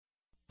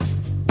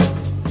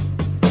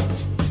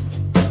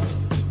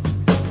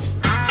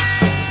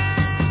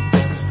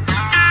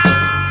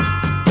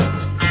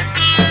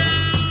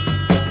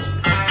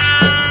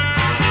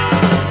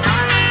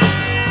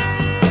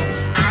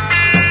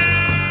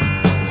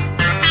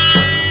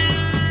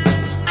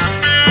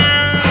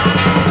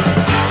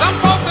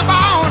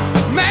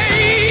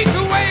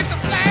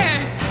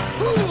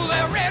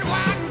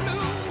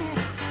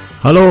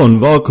Hello and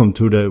welcome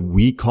to the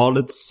We Call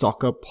It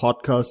Soccer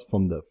podcast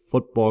from the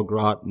Football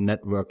Grad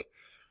Network,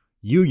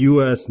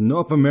 US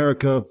North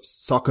America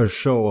soccer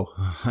show.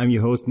 I'm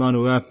your host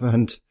Manu F,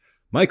 and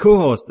my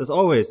co-host, as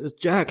always, is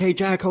Jack. Hey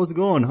Jack, how's it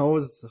going? How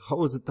is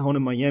it down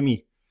in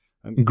Miami?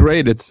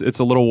 Great. It's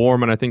a little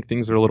warm, and I think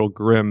things are a little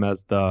grim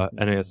as the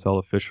NASL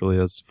officially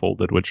has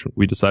folded, which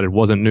we decided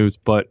wasn't news.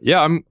 But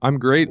yeah, I'm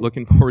great.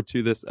 Looking forward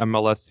to this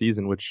MLS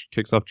season, which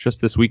kicks off just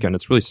this weekend.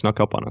 It's really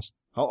snuck up on us.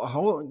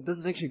 How this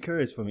is actually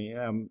curious for me.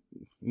 I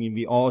mean,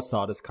 we all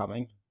saw this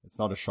coming. It's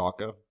not a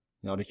shocker,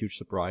 not a huge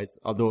surprise.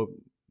 Although,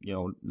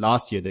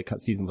 last year the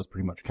season was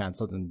pretty much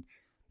cancelled and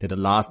did a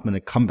last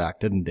minute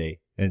comeback, didn't they,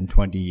 in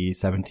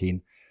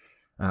 2017?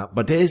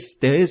 But there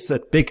is a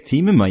big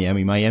team in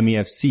Miami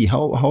FC.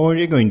 How are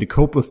you going to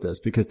cope with this?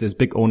 Because there's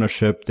big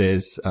ownership.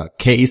 There's a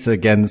case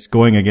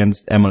going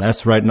against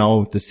MLS right now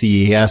with the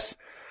CES,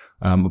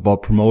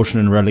 about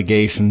promotion and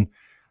relegation.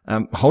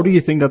 How do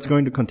you think that's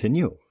going to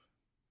continue?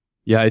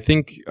 Yeah, I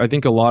think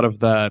a lot of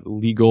that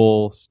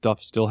legal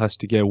stuff still has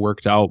to get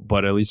worked out,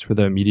 but at least for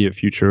the immediate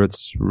future,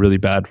 it's really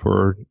bad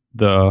for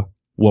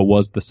what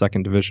was the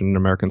second division in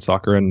American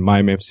soccer. And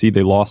Miami FC,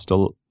 they lost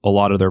a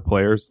lot of their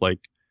players. Like,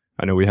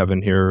 I know we have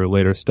in here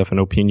later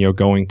Stefano Pino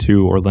going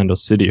to Orlando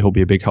City. He'll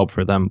be a big help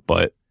for them.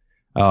 But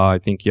I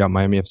think,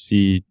 Miami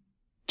FC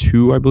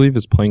 2, I believe,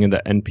 is playing in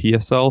the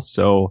NPSL.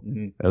 So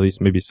at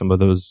least maybe some of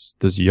those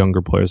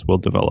younger players will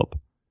develop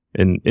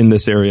in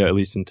this area, at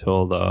least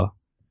until the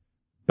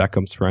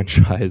Beckham's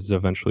franchise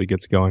eventually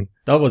gets going.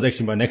 That was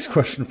actually my next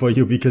question for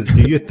you, because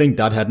do you think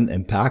that had an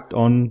impact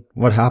on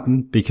what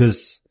happened?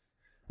 Because,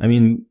 I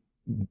mean,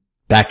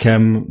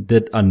 Beckham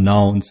did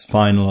announce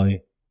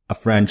finally a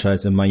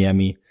franchise in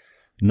Miami.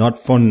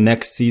 Not for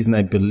next season,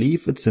 I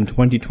believe it's in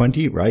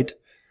 2020, right?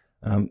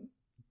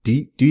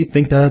 Do you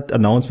think that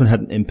announcement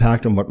had an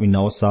impact on what we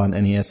now saw in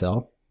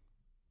NASL?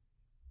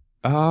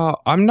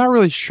 I'm not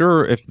really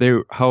sure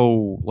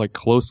how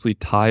closely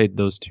tied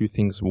those two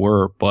things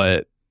were,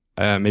 but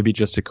maybe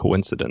just a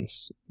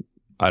coincidence.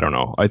 I don't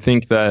know. I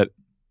think that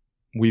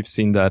we've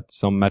seen that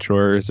some metro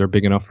areas are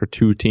big enough for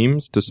two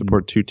teams to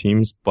support two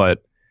teams, but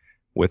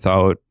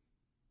without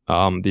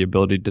the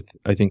ability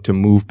to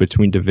move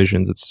between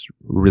divisions, it's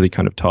really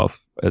kind of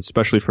tough,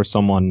 especially for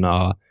someone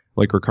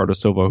like Ricardo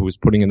Silva, who was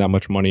putting in that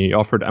much money. He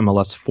offered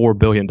MLS $4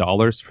 billion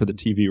for the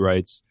TV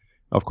rights,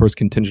 of course,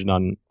 contingent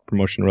on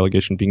promotion and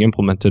relegation being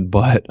implemented.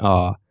 But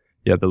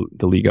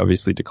the league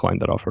obviously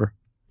declined that offer.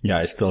 Yeah,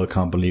 I still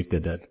can't believe they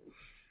did.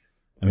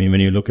 I mean, when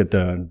you look at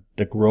the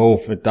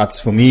growth, that's,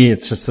 for me,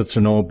 it's just such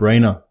a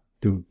no-brainer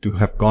to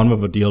have gone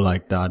with a deal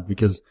like that,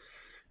 because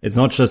it's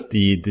not just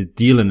the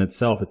deal in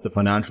itself, it's the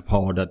financial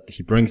power that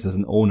he brings as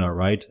an owner,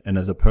 right? And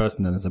as a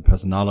person and as a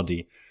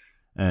personality.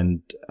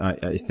 And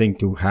I think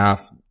to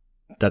have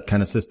that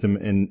kind of system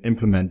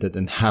implemented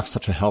and have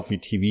such a healthy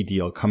TV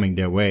deal coming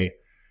their way,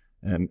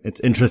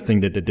 it's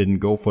interesting that they didn't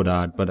go for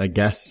that. But I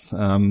guess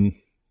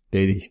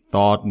they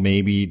thought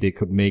maybe they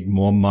could make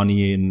more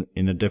money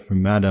in a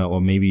different manner, or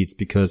maybe it's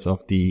because of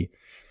the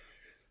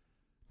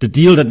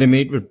deal that they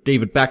made with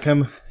David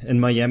Beckham in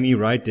Miami,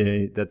 right?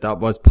 That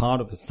was part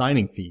of a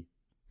signing fee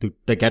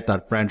to get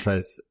that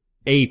franchise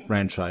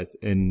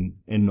in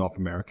North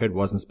America. It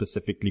wasn't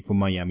specifically for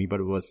Miami, but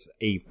it was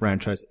a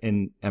franchise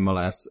in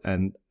MLS.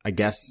 And I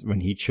guess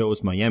when he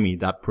chose Miami,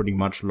 that pretty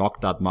much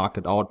locked that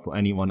market out for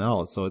anyone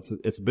else. So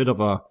it's a bit of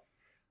a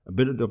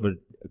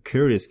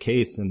curious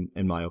case in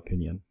my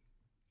opinion.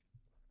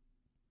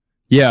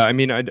 Yeah, I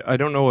mean, I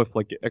don't know if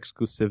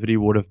exclusivity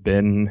would have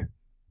been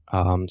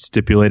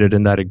stipulated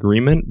in that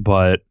agreement,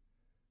 but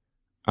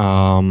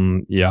I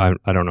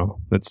don't know.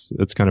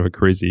 It's kind of a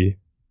crazy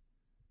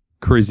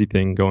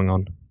thing going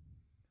on.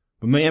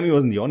 But Miami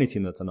wasn't the only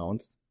team that's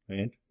announced,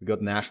 right? We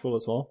got Nashville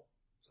as well.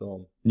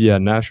 So yeah,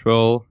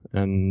 Nashville,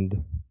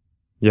 and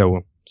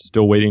we're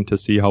still waiting to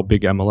see how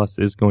big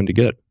MLS is going to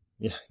get.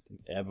 Yeah,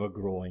 ever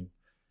growing,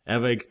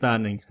 ever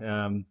expanding.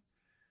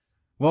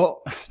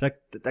 Well,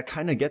 that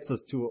kind of gets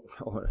us to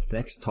our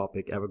next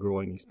topic, ever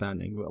growing,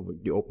 expanding. Well,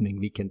 the opening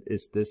weekend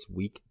is this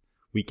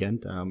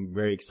weekend. I'm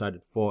very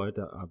excited for it.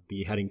 I'll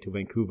be heading to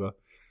Vancouver.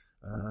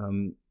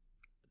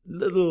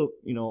 Little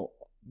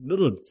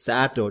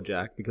sad though,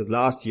 Jack, because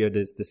last year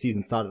the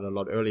season started a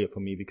lot earlier for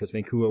me, because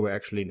Vancouver were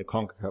actually in the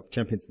CONCACAF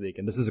Champions League,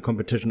 and this is a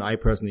competition I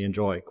personally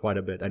enjoy quite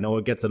a bit. I know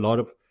it gets a lot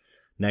of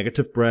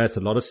negative press,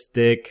 a lot of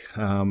stick.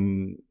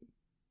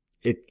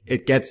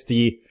 It gets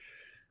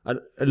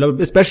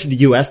especially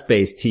the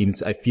US-based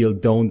teams, I feel,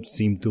 don't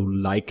seem to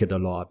like it a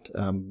lot.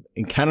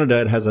 In Canada,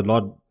 it has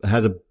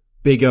a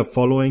bigger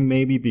following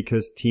maybe,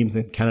 because teams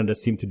in Canada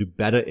seem to do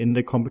better in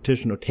the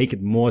competition or take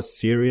it more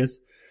serious.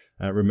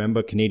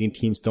 Remember, Canadian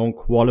teams don't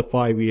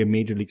qualify via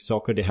Major League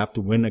Soccer. They have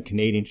to win a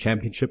Canadian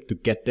championship to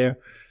get there,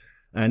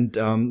 and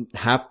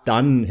have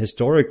done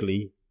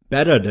historically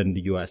better than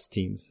the US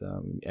teams.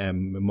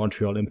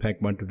 Montreal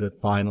Impact went to the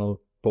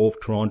final.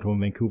 Both Toronto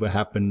and Vancouver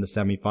have been in the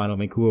semifinal.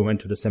 Vancouver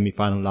went to the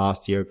semifinal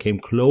last year,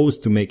 came close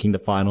to making the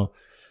final,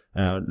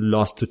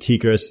 lost to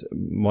Tigres,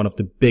 one of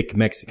the big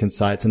Mexican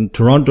sides. And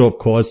Toronto, of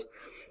course,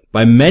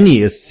 by many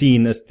is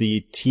seen as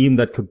the team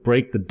that could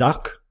break the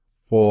duck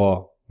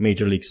for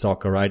Major League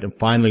Soccer, right? And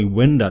finally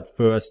win that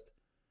first,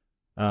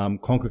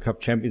 CONCACAF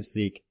Champions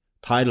League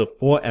title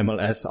for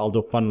MLS,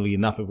 although funnily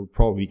enough, it would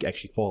probably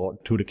actually fall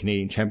to the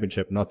Canadian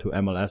Championship, not to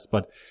MLS.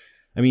 But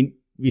I mean,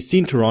 we've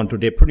seen Toronto,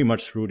 they're pretty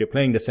much through. They're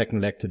playing the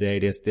second leg today.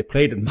 They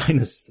played at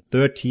minus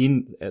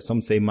 13,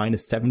 some say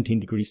minus 17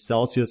 degrees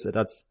Celsius.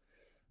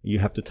 You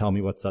have to tell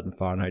me what's that in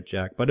Fahrenheit,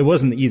 Jack. But it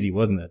wasn't easy,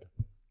 wasn't it?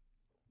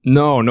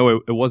 No,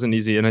 it wasn't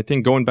easy. And I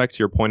think going back to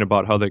your point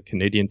about how the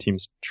Canadian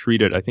teams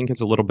treat it, I think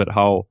it's a little bit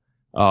how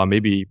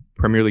maybe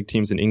Premier League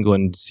teams in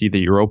England see the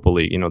Europa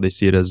League. You know, they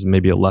see it as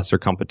maybe a lesser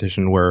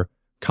competition where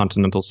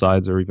continental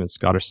sides or even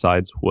Scottish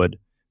sides would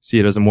see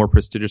it as a more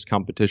prestigious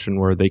competition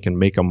where they can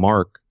make a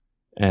mark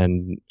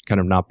and kind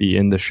of not be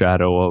in the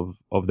shadow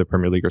of the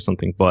Premier League or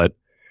something. But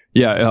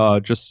yeah,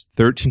 just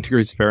 13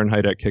 degrees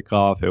Fahrenheit at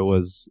kickoff. It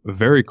was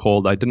very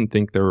cold. I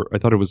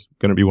thought it was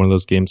going to be one of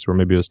those games where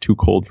maybe it was too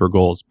cold for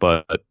goals,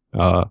 but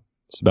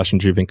Sebastian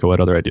Giovinco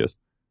had other ideas.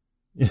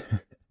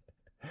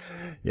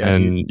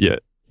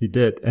 He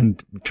did.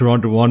 And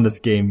Toronto won this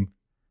game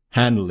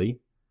handily.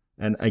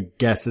 And I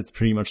guess it's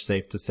pretty much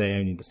safe to say,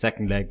 I mean, the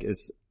second leg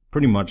is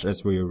pretty much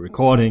as we're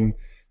recording,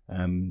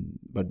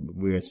 but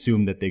we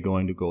assume that they're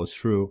going to go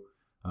through.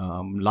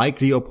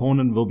 Likely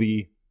opponent will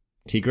be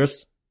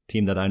Tigres,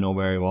 team that I know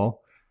very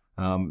well.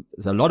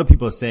 There's a lot of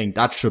people saying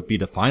that should be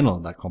the final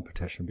of that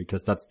competition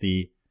because that's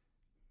the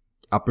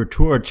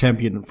Apertura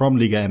champion from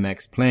Liga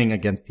MX playing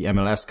against the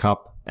MLS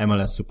Cup,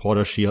 MLS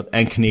Supporter Shield,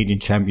 and Canadian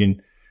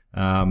champion.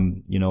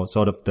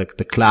 Sort of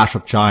the clash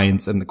of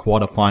giants in the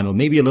quarterfinal.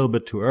 Maybe a little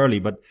bit too early,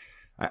 but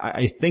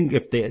I think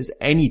if there is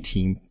any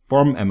team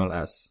from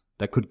MLS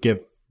that could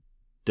give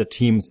the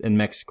teams in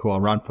Mexico a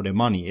run for their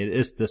money, it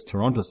is this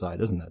Toronto side,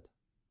 isn't it?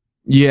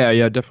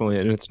 Yeah, definitely.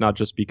 And it's not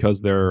just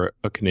because they're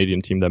a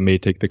Canadian team that may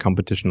take the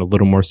competition a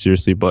little more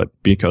seriously, but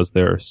because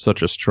they're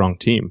such a strong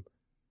team.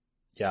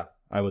 Yeah,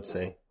 I would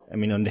say. I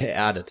mean, and they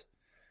added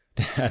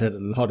a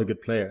lot of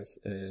good players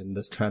in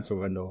this transfer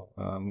window,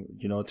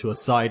 to a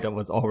side that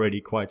was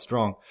already quite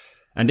strong.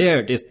 And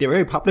they're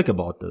very public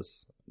about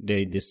this.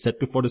 They said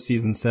before the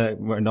season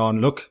went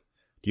on, look,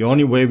 the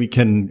only way we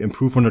can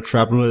improve on the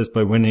treble is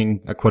by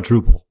winning a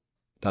quadruple.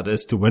 That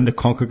is to win the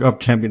CONCACAF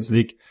Champions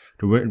League,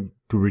 to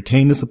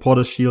retain the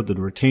Supporters Shield, to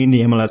retain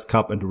the MLS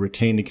Cup, and to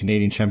retain the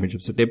Canadian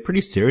Championship. So they're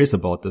pretty serious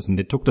about this, and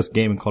they took this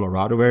game in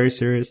Colorado very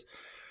serious.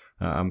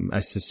 I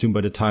assume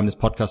by the time this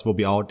podcast will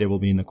be out, they will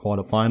be in the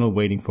quarterfinal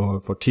waiting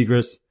for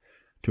Tigres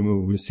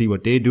we'll see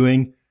what they're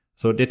doing.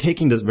 So they're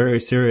taking this very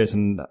serious,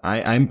 and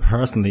I'm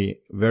personally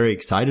very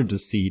excited to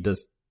see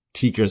this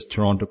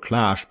Tigres-Toronto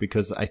clash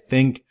because I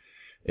think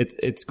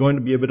it's going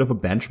to be a bit of a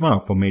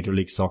benchmark for Major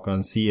League Soccer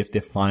and see if they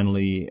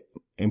finally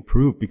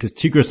improve because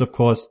Tigres, of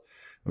course,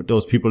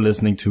 those people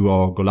listening to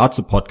our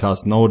Golazzo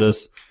podcast know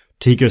this.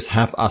 Tigres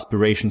have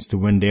aspirations to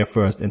win their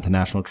first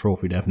international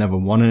trophy. They have never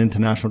won an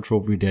international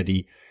trophy. They're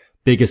the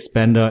biggest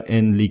spender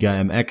in Liga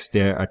MX.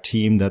 They're a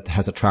team that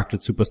has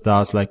attracted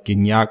superstars like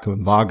Gignac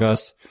and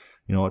Vargas,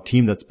 a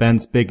team that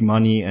spends big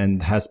money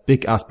and has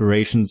big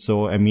aspirations.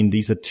 So, I mean,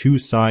 these are two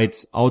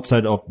sides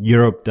outside of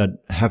Europe that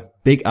have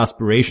big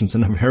aspirations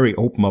and are very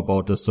open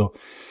about this. So,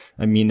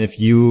 I mean, if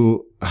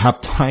you have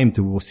time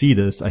to see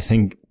this, I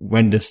think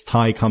when this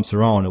tie comes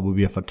around, it will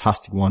be a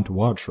fantastic one to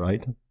watch,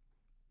 right?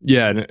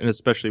 Yeah, and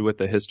especially with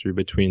the history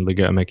between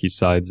Liga MX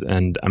sides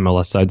and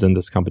MLS sides in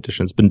this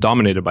competition, it's been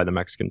dominated by the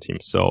Mexican team.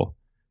 So,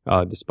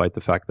 despite the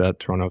fact that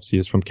Toronto FC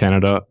is from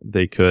Canada,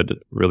 they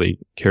could really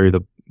carry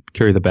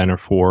the banner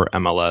for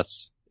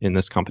MLS in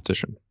this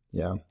competition.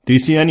 Yeah. Do you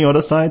see any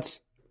other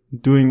sides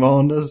doing well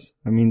on this?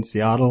 I mean,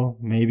 Seattle,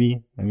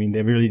 maybe. I mean,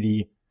 they're really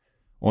the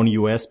only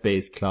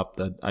US-based club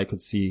that I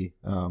could see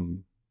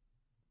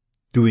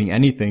doing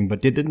anything,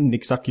 but they didn't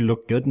exactly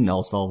look good in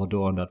El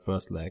Salvador on that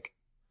first leg.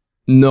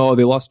 No,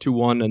 they lost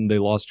 2-1 and they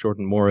lost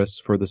Jordan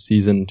Morris for the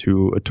season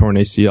to a torn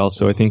ACL.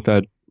 So I think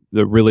that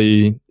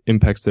really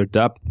impacts their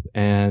depth,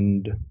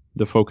 and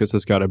the focus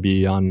has got to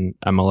be on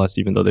MLS,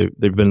 even though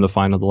they've been in the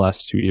final the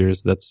last 2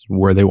 years. That's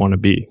where they want to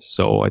be.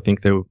 So I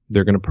think they're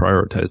going to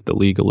prioritize the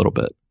league a little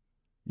bit.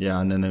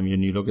 Yeah, and then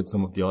when you look at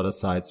some of the other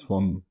sides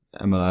from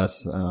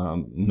MLS,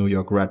 New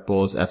York Red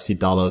Bulls, FC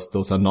Dallas,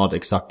 those are not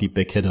exactly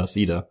big hitters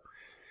either.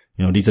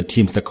 These are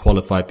teams that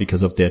qualified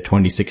because of their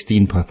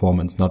 2016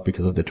 performance, not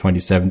because of their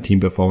 2017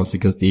 performance,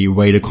 because the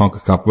way the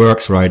CONCACAF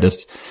works, right,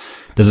 this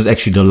is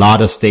actually the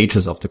latter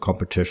stages of the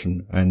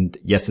competition. And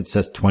yes, it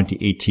says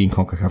 2018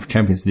 CONCACAF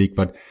Champions League,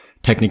 but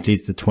technically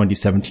it's the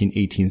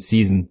 2017-18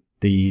 season.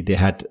 They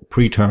had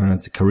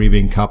pre-tournaments, the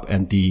Caribbean Cup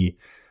and the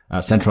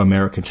Central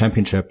American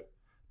Championship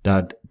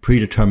that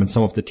predetermined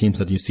some of the teams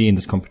that you see in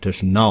this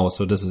competition now.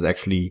 So this is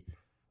actually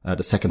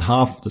the second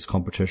half of this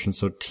competition.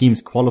 So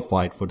teams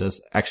qualified for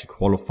this actually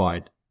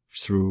qualified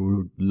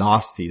through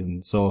last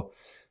season. So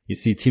you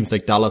see teams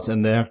like Dallas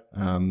in there,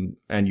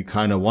 and you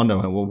kind of wonder,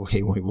 well,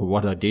 hey,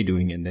 what are they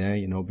doing in there?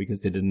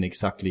 Because they didn't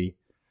exactly,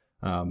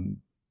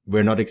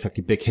 were not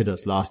exactly big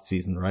hitters last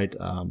season, right?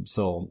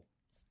 So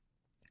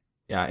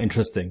yeah,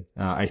 interesting.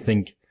 I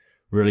think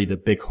really the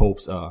big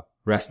hopes are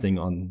resting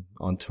on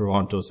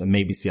Toronto's and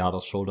maybe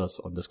Seattle's shoulders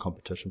on this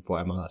competition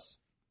for MLS.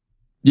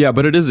 Yeah,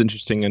 but it is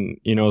interesting. And,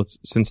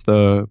 since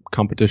the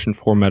competition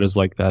format is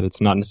like that,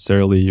 it's not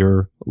necessarily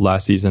your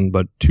last season,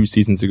 but 2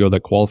 seasons ago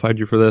that qualified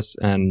you for this,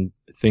 and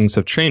things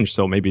have changed.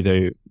 So maybe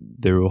they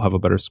will have a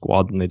better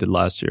squad than they did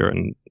last year.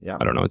 And yeah,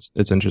 I don't know.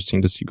 It's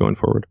interesting to see going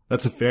forward.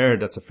 That's a fair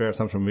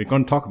assumption. We're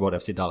going to talk about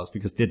FC Dallas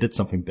because they did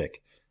something big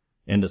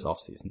in this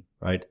offseason,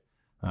 right?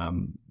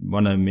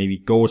 Want to maybe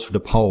go through the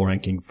power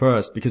ranking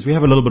first because we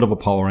have a little bit of a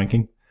power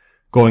ranking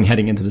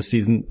heading into the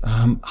season.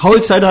 How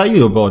excited are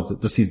you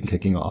about the season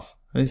kicking off?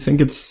 I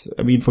think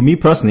for me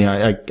personally,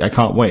 I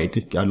can't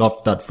wait. I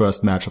love that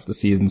first match of the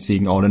season,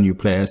 seeing all the new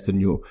players, the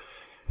new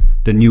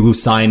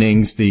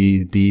signings,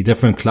 the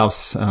different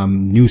clubs,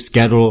 new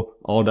schedule,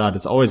 all that.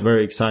 It's always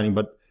very exciting.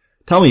 But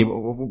tell me,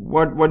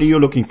 what are you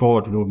looking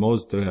forward to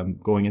most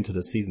going into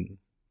the season?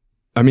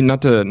 I mean,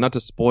 not to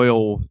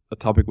spoil a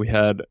topic we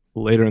had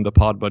later in the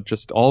pod, but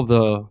just all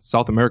the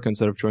South Americans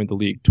that have joined the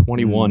league,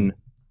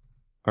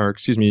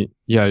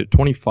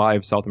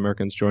 25 South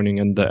Americans joining,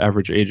 and the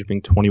average age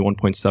being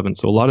 21.7.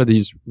 So a lot of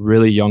these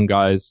really young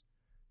guys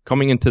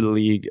coming into the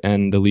league,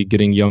 and the league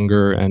getting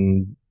younger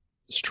and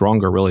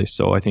stronger, really.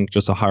 So I think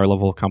just a higher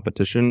level of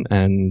competition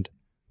and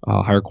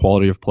a higher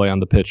quality of play on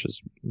the pitch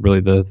is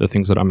really the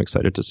things that I'm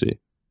excited to see.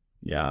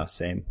 Yeah,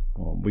 same.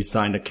 Well, we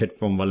signed a kid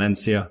from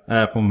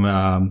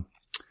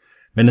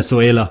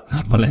Venezuela,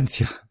 not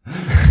Valencia,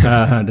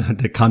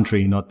 the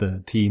country, not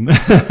the team.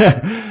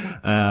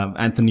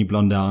 Anthony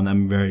Blondin,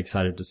 I'm very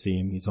excited to see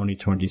him. He's only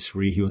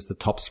 23. He was the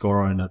top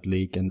scorer in that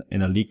league, and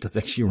in a league that's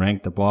actually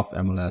ranked above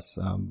MLS,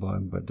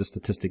 by the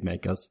statistic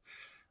makers.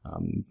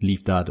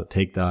 Leave that or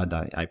take that.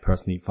 I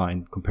personally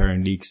find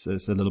comparing leagues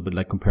is a little bit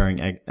like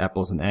comparing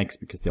apples and eggs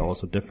because they're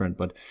also different,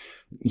 but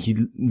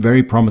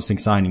very promising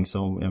signing.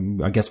 So,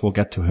 I guess we'll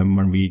get to him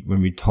when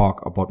we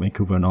talk about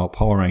Vancouver and our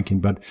power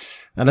ranking, but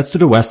let's do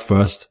the West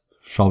first,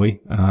 shall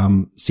we?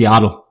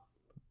 Seattle.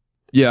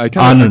 Yeah, I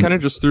kind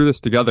of just threw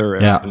this together,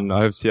 and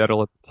I have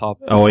Seattle at the top.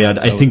 Oh yeah,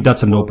 I think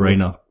that's a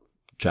no-brainer,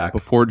 Jack.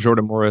 Before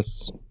Jordan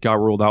Morris got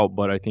ruled out,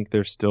 but I think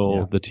they're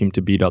still the team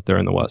to beat out there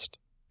in the West.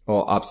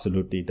 Oh,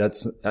 absolutely.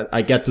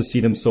 I get to see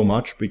them so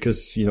much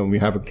because, we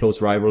have a close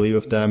rivalry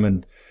with them,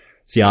 and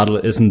Seattle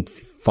isn't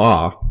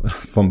far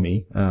from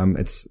me.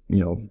 It's,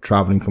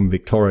 traveling from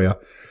Victoria.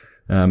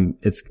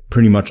 It's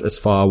pretty much as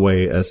far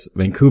away as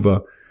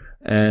Vancouver,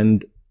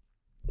 and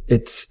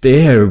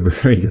they're a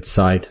very good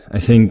side. I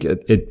think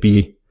it'd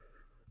be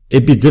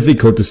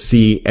difficult to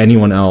see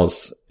anyone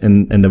else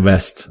in the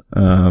West,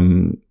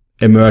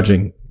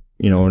 emerging,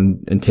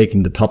 and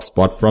taking the top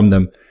spot from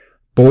them.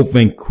 Both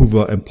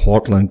Vancouver and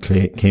Portland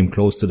came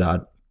close to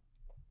that.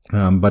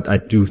 But I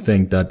do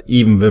think that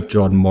even with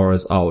Jordan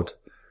Morris out,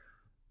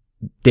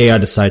 they are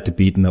the side to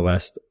beat in the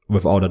West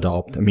without a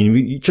doubt. I mean,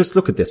 you just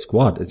look at their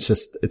squad.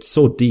 It's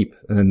so deep,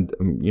 and,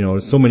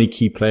 so many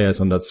key players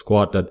on that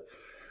squad that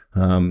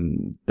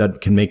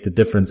can make the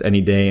difference any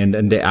day.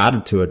 And they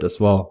added to it as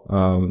well.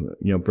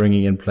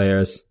 Bringing in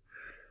players,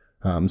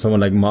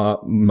 someone like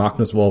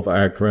Magnus Wolf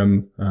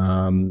Ekrim,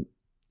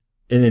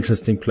 an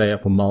interesting player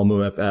from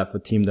Malmö FF, a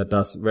team that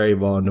does very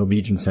well, a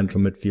Norwegian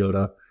central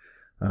midfielder,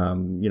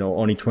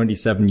 only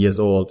 27 years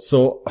old.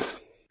 So,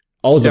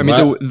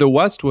 also, the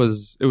West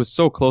was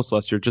so close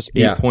last year, just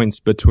 8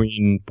 points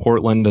between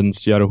Portland and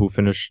Seattle, who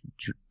finished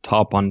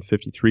top on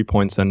 53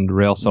 points, and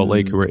Real Salt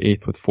Lake, who were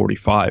 8th with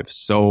 45.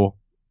 So,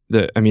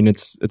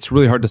 it's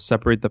really hard to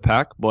separate the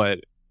pack, but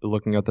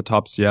looking at the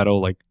top, Seattle,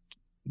 like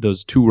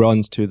those 2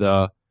 runs to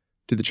the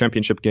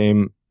championship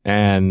game,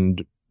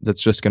 and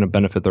that's just going to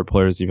benefit their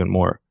players even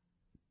more.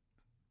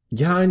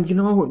 Yeah, and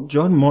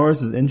John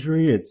Morris's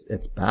injury,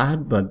 it's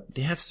bad, but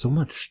they have so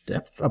much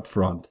depth up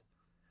front.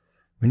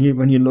 When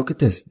you look at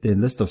the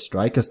list of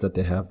strikers that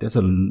they have, there's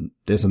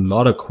a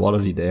lot of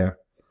quality there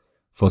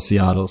for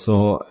Seattle.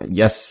 So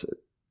yes,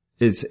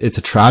 it's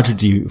a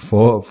tragedy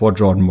for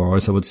Jordan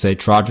Morris. I would say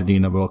tragedy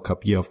in a World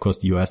Cup year. Of course,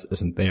 the US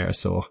isn't there,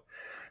 so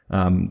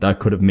that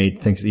could have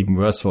made things even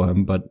worse for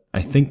him. But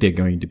I think they're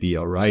going to be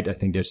all right. I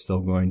think they're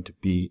still going to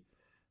be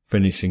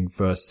finishing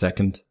first,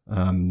 second,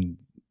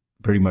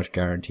 pretty much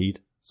guaranteed.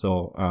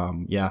 So,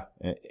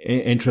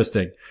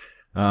 interesting.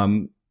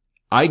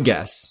 I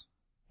guess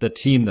the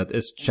team that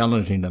is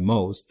challenging the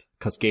most,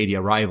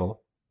 Cascadia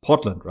rival,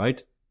 Portland,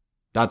 right?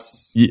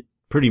 That's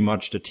pretty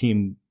much the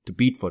team to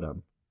beat for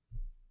them.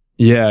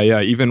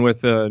 Yeah. Even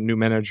with a new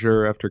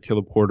manager after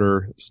Caleb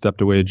Porter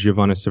stepped away,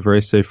 Giovanni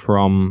Savarese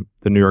from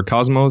the New York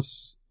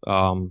Cosmos,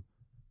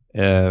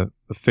 a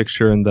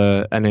fixture in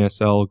the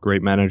NASL,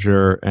 great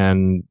manager,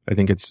 and I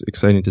think it's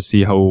exciting to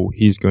see how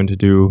he's going to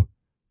do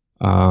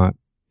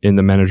in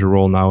the manager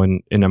role now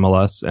in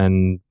MLS,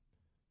 and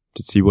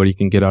to see what he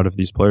can get out of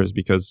these players,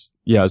 because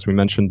as we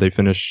mentioned, they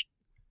finished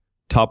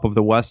top of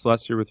the West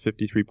last year with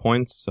 53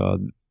 points.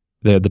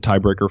 They had the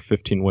tiebreaker,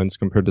 15 wins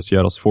compared to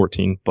Seattle's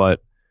 14, but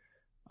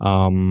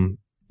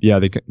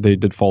they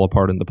did fall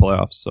apart in the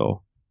playoffs,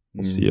 so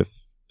we'll see if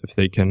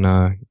they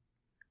can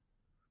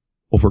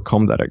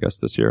overcome that, I guess,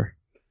 this year.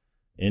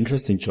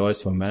 Interesting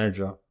choice for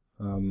manager.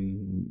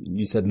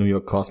 You said New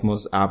York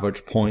Cosmos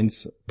average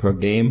points per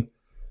game,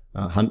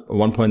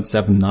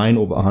 1.79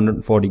 over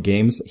 140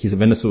 games. He's a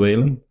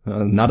Venezuelan,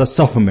 not a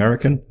South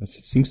American. It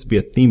seems to be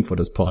a theme for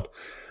this pod.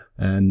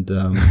 And,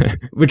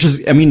 which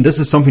is, I mean, this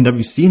is something that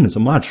we've seen so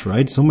much,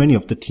 right? So many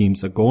of the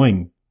teams are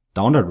going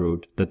down that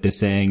route that they're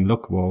saying,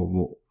 look,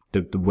 well,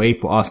 the way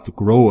for us to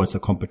grow as a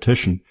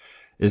competition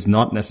is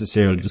not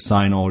necessarily to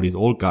sign all these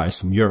old guys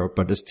from Europe,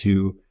 but is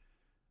to,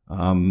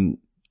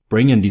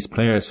 bring in these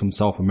players from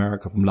South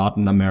America, from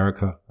Latin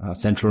America,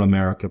 Central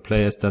America,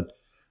 players that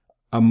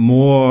are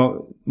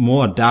more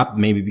adapt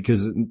maybe,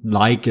 because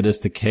like it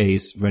is the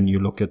case when you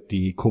look at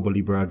the Copa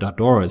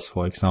Libertadores,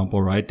 for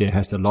example, right? There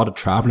has a lot of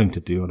traveling to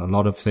do and a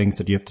lot of things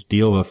that you have to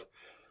deal with,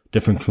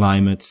 different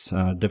climates,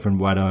 different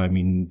weather. I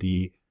mean,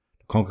 the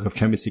CONCACAF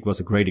Champions League was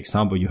a great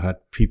example. You had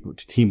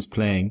teams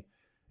playing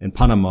in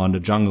Panama in the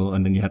jungle,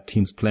 and then you had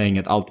teams playing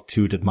at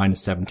altitude at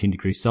minus 17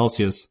 degrees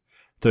Celsius,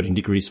 13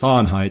 degrees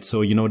Fahrenheit.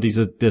 So, you know, this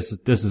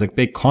is a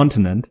big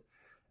continent.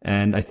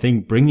 And I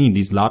think bringing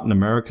these Latin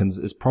Americans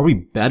is probably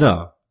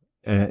better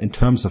in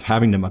terms of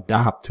having them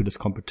adapt to this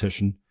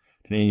competition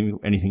than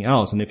anything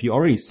else. And if you're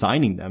already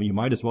signing them, you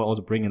might as well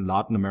also bring in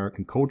Latin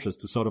American coaches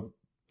to sort of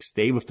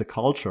stay with the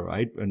culture,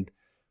 right? And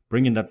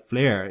bring in that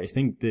flair. I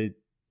think the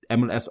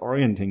MLS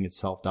orienting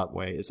itself that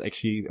way is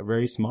actually a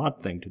very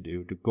smart thing to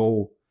do, to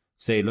go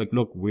say,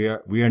 look,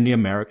 we're in the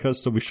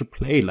Americas, so we should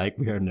play like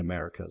we're in the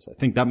Americas. I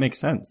think that makes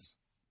sense.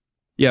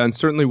 Yeah, and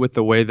certainly with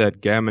the way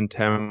that GAM and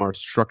TAM are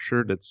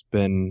structured, it's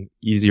been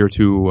easier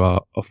to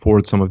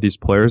afford some of these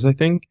players, I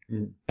think.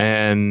 Mm.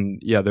 And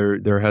yeah,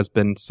 there has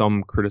been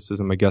some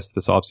criticism, I guess,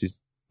 this offseason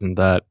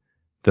that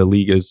the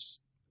league is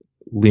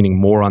leaning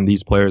more on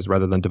these players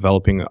rather than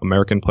developing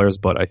American players.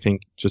 But I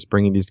think just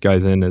bringing these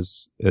guys in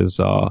is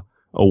a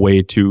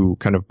way to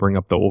kind of bring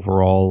up the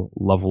overall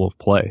level of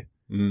play.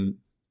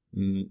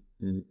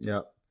 Yeah,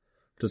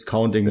 just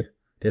counting.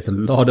 There's a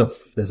lot of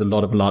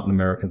Latin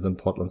Americans in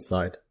Portland's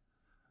side.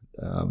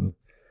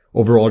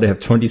 Overall, they have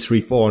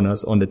 23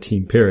 foreigners on the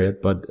team,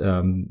 period. But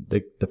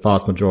the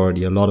vast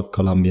majority, a lot of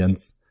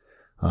Colombians,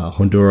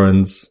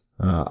 Hondurans,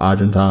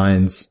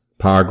 Argentines,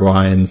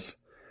 Paraguayans.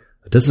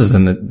 This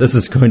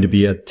is going to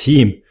be a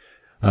team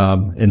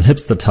in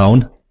Hipster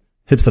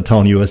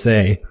Town,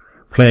 USA,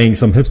 playing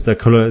some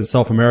hipster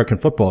South American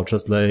football,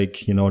 just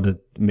like, you know,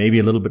 maybe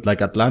a little bit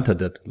like Atlanta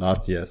did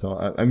last year. So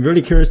I'm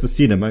really curious to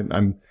see them.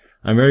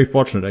 I'm very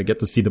fortunate. I get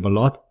to see them a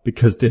lot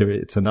because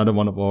it's another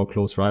one of our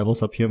close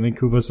rivals up here in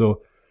Vancouver.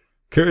 So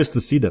curious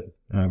to see them.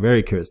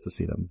 Very curious to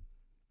see them.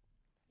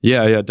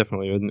 Yeah,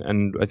 definitely.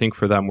 And I think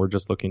for them, we're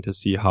just looking to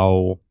see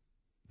how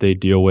they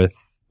deal with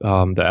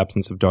the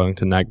absence of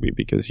Darlington Nagbe,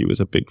 because he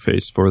was a big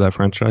face for that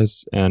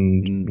franchise,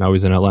 and now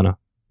he's in Atlanta.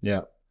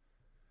 Yeah.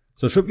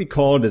 So should we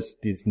call this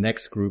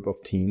next group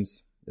of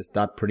teams? Is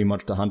that pretty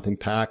much the hunting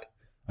pack?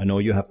 I know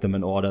you have them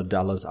in order: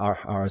 Dallas,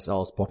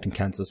 RSL, Sporting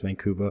Kansas,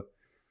 Vancouver.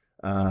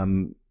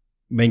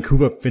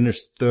 Vancouver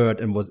finished third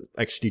and was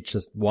actually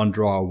just one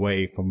draw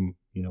away from,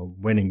 you know,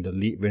 winning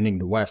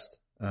the West.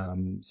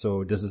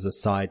 So this is a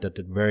side that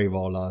did very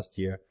well last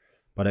year.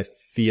 But I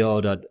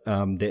feel that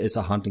there is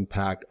a hunting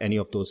pack. Any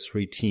of those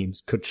three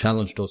teams could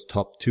challenge those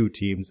top two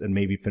teams and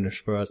maybe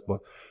finish first,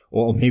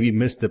 or maybe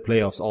miss the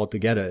playoffs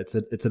altogether. It's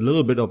a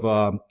little bit of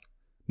a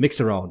mix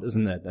around,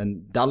 isn't it?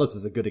 And Dallas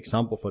is a good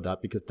example for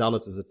that, because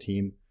Dallas is a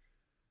team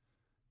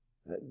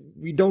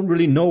we don't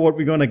really know what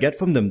we're going to get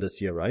from them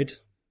this year, right?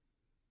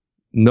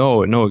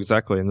 No,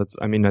 exactly.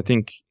 And I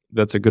think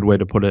that's a good way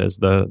to put it, as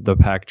the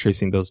pack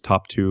chasing those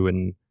top two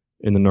in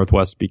the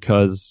Northwest,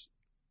 because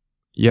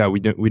yeah, we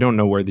don't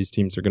know where these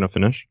teams are going to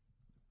finish.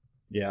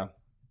 Yeah.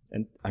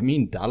 And I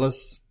mean,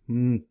 Dallas,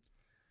 I'm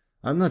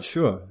not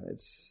sure.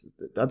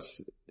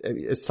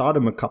 I saw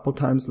them a couple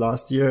times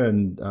last year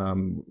and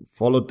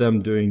followed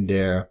them doing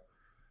their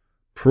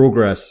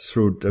progress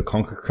through the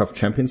CONCACAF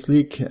Champions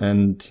League.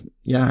 And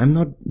yeah,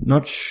 I'm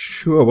not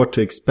sure what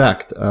to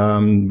expect.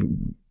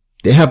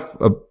 They have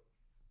a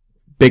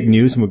big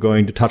news, and we're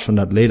going to touch on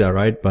that later,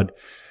 right? But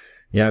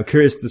yeah, I'm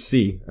curious to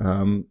see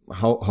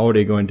how are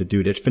they going to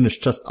do. They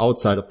finished just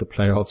outside of the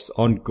playoffs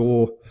on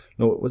goal.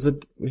 No, was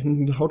it?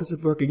 How does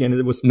it work again?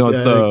 It was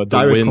it's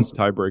the wins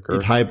tiebreaker.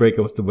 The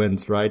tiebreaker was the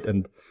wins, right?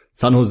 And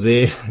San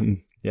Jose,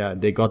 yeah,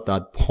 they got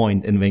that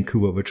point in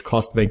Vancouver, which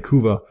cost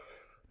Vancouver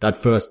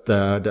that first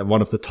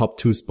one of the top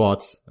two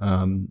spots.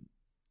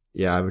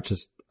 Which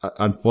is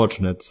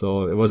unfortunate.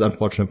 So it was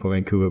unfortunate for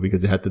Vancouver,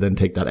 because they had to then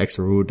take that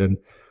extra route and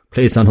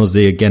play San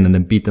Jose again and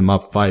then beat them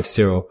up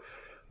 5-0.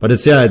 But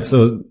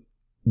so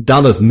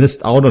Dallas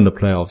missed out on the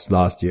playoffs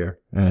last year.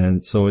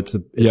 And so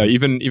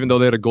even though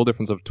they had a goal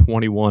difference of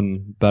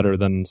 21 better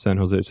than San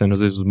Jose. San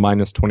Jose was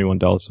minus 21.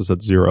 Dallas was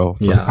at 0.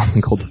 Yeah.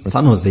 Goal difference.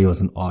 San Jose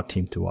was an odd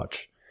team to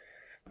watch.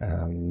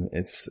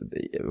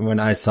 When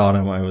I saw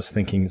them, I was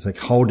thinking, it's like,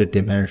 how did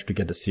they manage to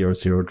get a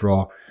 0-0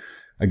 draw?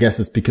 I guess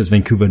it's because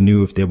Vancouver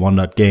knew if they won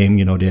that game,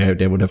 you know,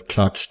 they would have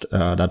clutched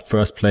that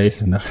first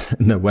place in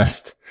the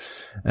West.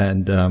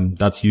 And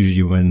that's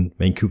usually when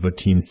Vancouver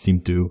teams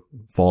seem to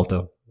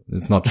falter.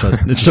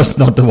 It's just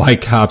not the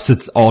Whitecaps.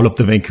 It's all of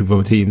the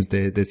Vancouver teams.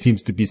 There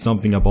seems to be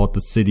something about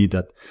the city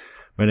that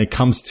when it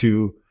comes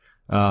to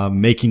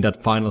making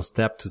that final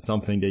step to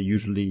something, they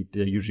usually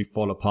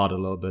fall apart a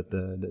little bit.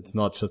 It's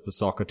not just the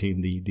soccer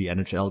team. The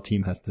NHL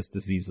team has this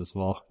disease as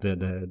well.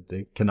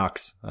 The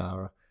Canucks.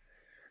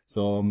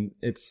 So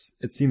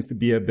it seems to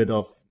be a bit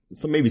of,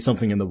 so maybe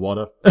something in the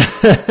water.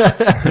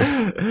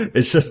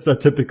 It's just a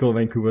typical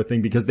Vancouver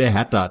thing because they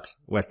had that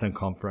Western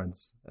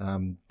Conference.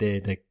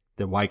 The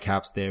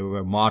Whitecaps, they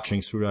were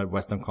marching through that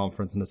Western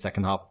Conference in the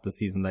second half of the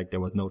season like there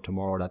was no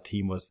tomorrow. That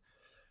team was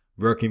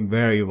working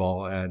very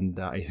well, and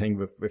I think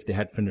if they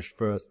had finished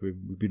first,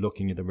 we'd be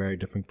looking at a very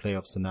different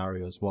playoff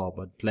scenario as well.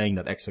 But playing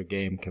that extra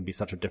game can be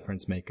such a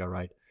difference maker,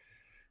 right?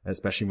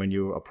 Especially when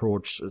you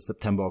approach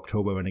September,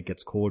 October, when it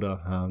gets colder.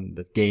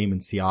 The game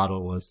in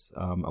Seattle was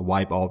a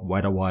wipeout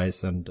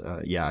weather-wise, and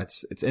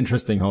it's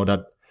interesting how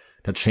that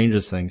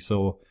changes things.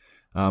 So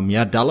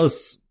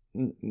Dallas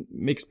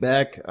mixed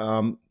bag.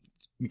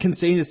 You can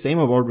say the same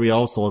about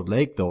Real Salt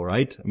Lake, though,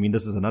 right? I mean,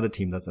 this is another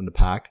team that's in the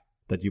pack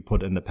that you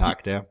put in the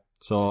pack there.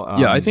 So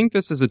I think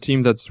this is a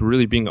team that's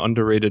really being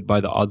underrated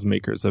by the odds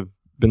makers. I've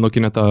been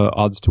looking at the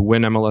odds to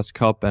win MLS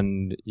Cup,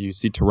 and you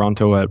see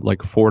Toronto at like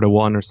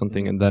 4-1 or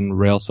something, and then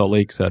Real Salt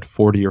Lake's at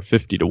 40 or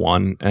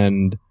 50-1.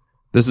 And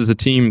this is a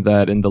team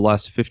that in the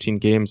last 15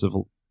 games of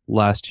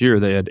last year,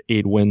 they had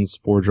 8 wins,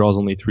 4 draws,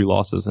 only 3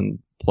 losses, and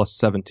plus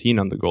 17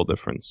 on the goal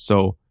difference.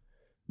 So,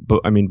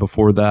 but I mean,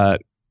 before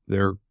that,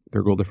 their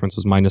goal difference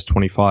was minus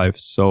 25.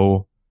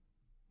 So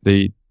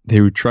they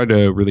would try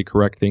to really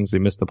correct things. They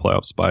missed the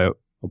playoffs by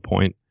a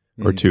point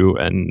or two,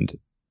 and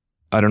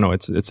I don't know.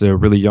 It's a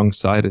really young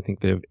side. I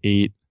think they have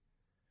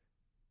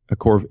a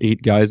core of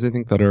 8 guys, I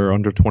think, that are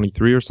under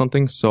 23 or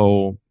something.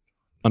 So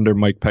under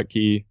Mike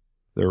Petke,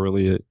 they're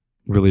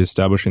really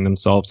establishing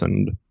themselves,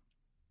 and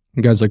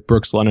guys like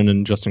Brooks Lennon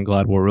and Justin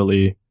Glad will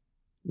really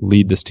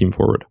lead this team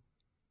forward.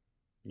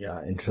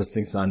 Yeah,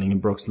 interesting signing in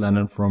Brooks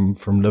Lennon from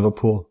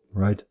Liverpool,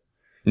 right?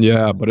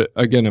 Yeah, but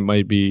it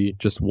might be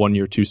just 1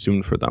 year too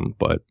soon for them,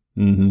 but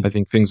I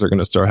think things are going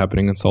to start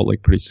happening in Salt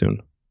Lake pretty soon.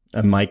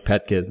 And Mike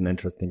Petke is an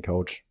interesting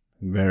coach.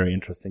 Very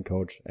interesting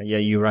coach. Yeah,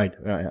 you're right.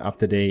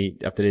 After they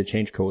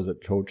changed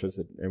coaches,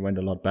 it went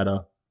a lot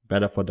better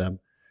for them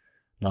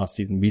last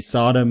season. We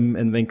saw them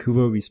in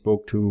Vancouver. We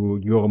spoke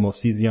to Yoram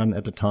Movsisyan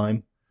at the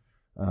time,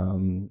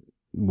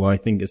 who I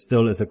think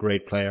still is a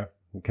great player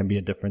who can be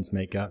a difference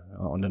maker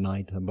on the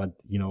night. But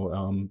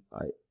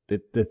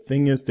the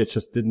thing is, they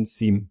just didn't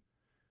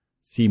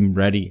seem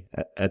ready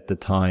at the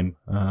time.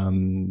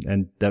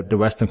 And the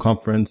Western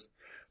Conference,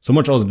 so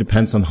much also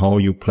depends on how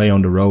you play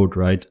on the road,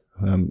 right?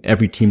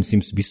 Every team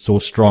seems to be so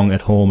strong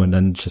at home and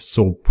then just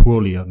so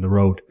poorly on the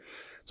road.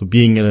 So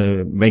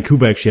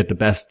Vancouver actually had the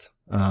best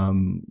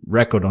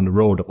record on the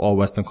road of all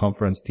Western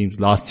Conference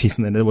teams last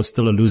season, and it was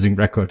still a losing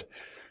record.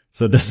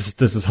 So this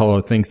is how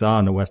things are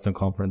in the Western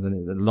Conference,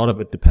 and a lot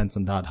of it depends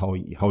on that, how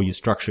you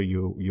structure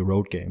your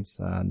road games.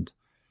 And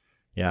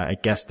yeah, I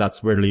guess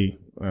that's really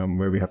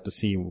where we have to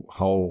see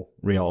how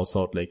Real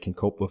Salt Lake can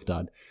cope with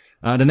that.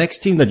 The next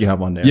team that you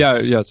have on there.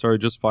 Yeah. Sorry,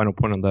 just final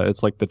point on that.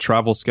 It's like the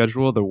travel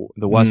schedule.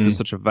 The West is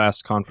such a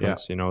vast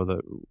conference,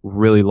 the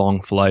really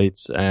long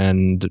flights,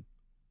 and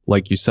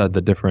like you said,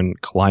 the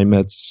different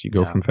climates. You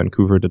go from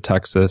Vancouver to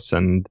Texas,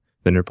 and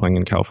then you're playing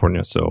in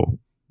California. So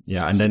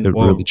yeah, and then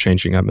really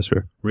changing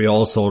atmosphere.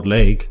 Real Salt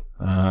Lake.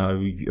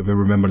 If you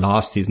remember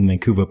last season,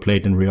 Vancouver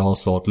played in Real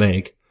Salt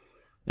Lake,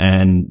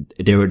 and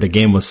the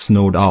game was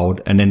snowed out,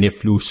 and then they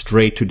flew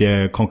straight to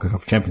their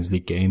CONCACAF Champions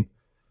League game.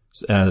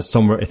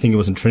 Somewhere, I think it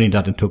was in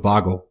Trinidad and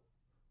Tobago,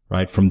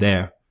 right, from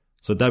there.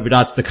 So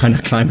that's the kind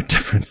of climate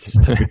differences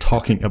that we're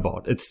talking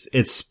about.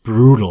 It's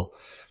brutal.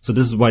 So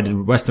this is why the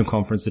Western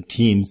Conference, the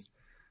teams,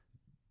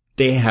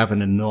 they have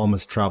an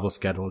enormous travel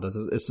schedule.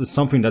 This is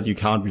something that you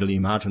can't really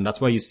imagine. That's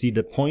why you see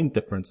the point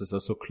differences are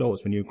so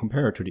close when you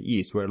compare it to the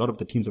East, where a lot of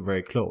the teams are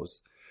very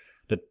close.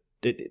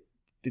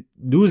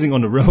 Losing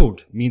on the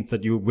road means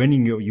that you're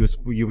winning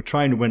you're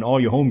trying to win all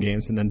your home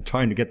games and then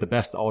trying to get the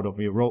best out of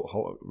your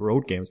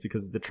road games,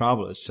 because the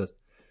travel is just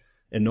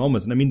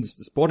enormous. And I mean,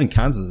 Sporting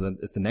Kansas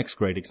is the next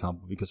great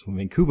example, because from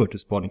Vancouver to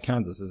Sporting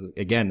Kansas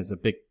it's a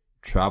big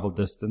travel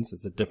distance.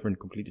 It's a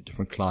completely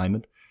different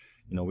climate.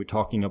 We're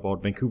talking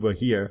about Vancouver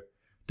here.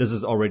 This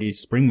is already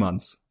spring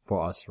months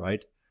for us,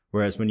 right?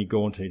 Whereas when you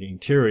go into the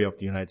interior of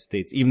the United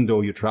States, even though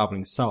you're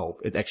traveling south,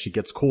 it actually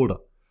gets colder.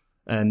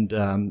 And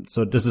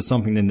so this is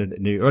something in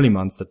the early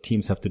months that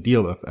teams have to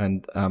deal with.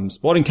 And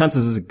Sporting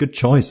Kansas is a good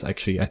choice,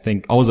 actually. I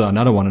think also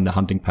another one in the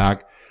hunting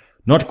pack.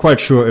 Not quite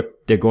sure if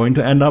they're going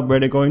to end up where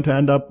they're going to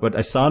end up, but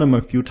I saw them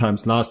a few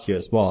times last year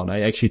as well, and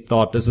I actually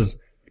thought this is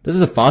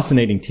a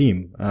fascinating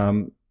team.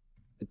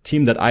 A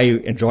team that I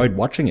enjoyed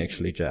watching,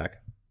 actually,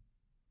 Jack.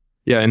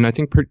 Yeah, and I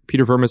think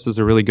Peter Vermes is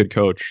a really good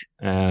coach.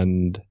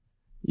 And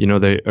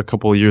a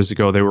couple of years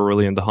ago they were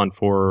really in the hunt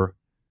for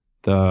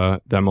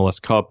the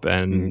MLS Cup,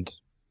 and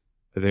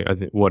I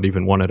think what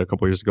even won it a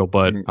couple of years ago.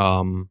 But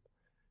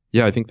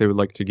I think they would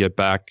like to get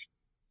back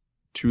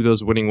to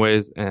those winning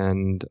ways,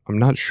 and I'm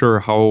not sure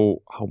how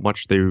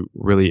much they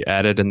really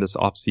added in this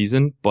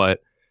offseason, but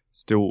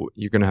still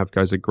you're going to have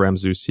guys like Graham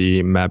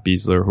Zusi, Matt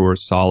Besler, who are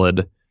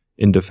solid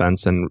in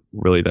defense, and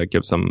really that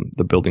gives them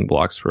the building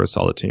blocks for a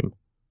solid team.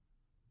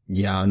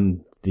 Yeah,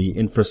 and the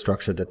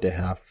infrastructure that they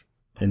have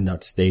in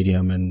that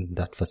stadium and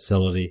that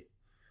facility.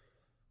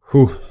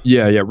 Whew.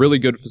 Yeah, really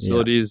good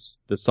facilities.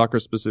 Yeah. The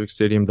soccer-specific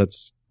stadium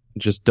that's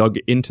just dug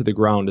into the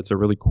ground. It's a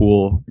really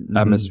cool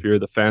atmosphere.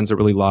 The fans are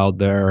really loud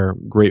there.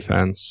 Great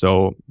fans.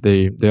 So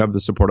they have the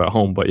support at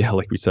home. But yeah,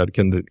 like we said,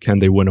 can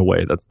they win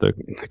away? That's the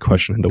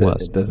question in the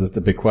West. This is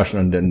the big question.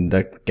 And then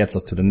that gets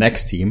us to the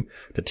next team,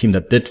 the team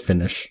that did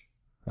finish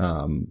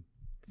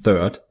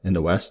third in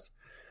the West,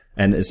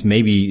 and is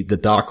maybe the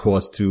dark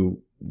horse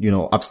to,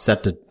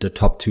 upset the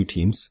top two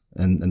teams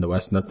in the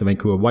West. And that's the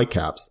Vancouver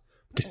Whitecaps.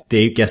 Because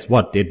guess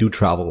what? They do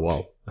travel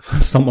well.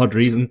 For some odd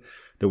reason,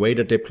 the way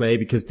that they play,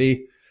 because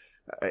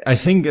I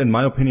think, in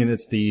my opinion,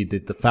 it's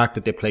the fact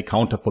that they play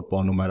counter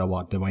football no matter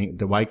what. The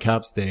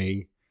Whitecaps,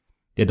 they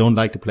don't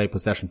like to play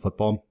possession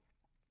football.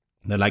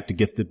 They like to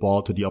give the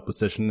ball to the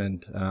opposition,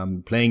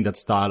 and playing that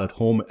style at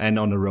home and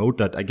on the road,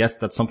 that I guess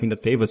that's something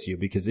that favors you,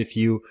 because if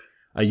you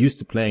are used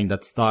to playing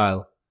that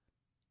style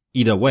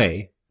either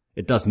way,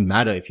 it doesn't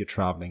matter if you're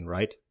traveling,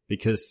 right?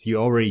 Because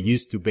you're already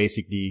used to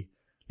basically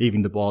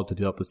leaving the ball to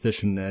the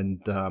opposition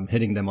and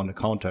hitting them on the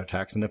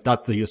counterattacks. And if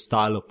that's your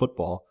style of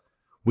football,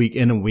 week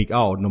in and week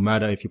out, no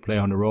matter if you play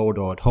on the road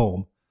or at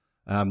home,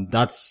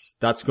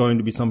 that's going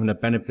to be something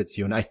that benefits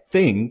you. And I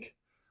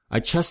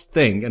just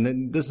think,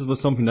 and this was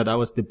something that I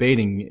was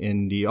debating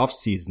in the off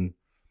season.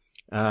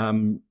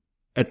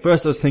 At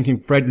first I was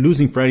thinking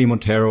losing Fredy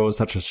Montero,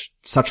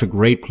 such a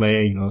great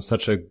player,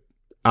 such a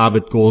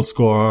avid goal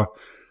scorer,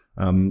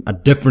 a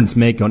difference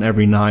maker on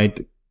every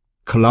night,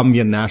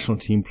 Colombian national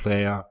team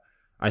player.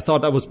 I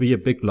thought that would be a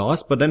big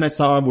loss, but then I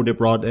saw what they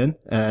brought in,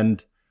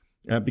 and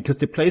because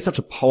they play such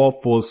a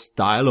powerful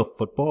style of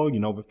football,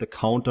 with the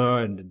counter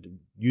and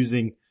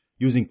using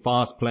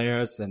fast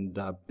players and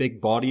big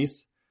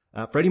bodies.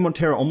 Fredy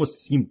Montero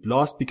almost seemed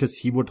lost because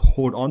he would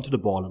hold on to the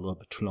ball a little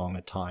bit too long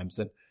at times.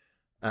 And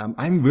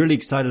I'm really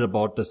excited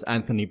about this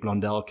Anthony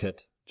Blondell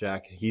kid,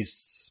 Jack.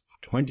 He's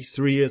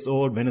 23 years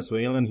old,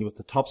 Venezuelan. He was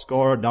the top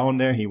scorer down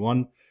there. He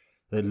won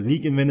the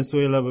league in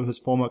Venezuela with his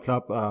former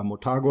club,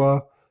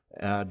 Motagua.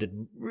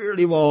 Did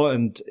really well,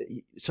 and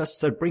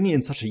just bringing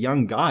in such a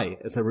young guy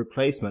as a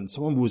replacement,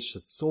 someone who was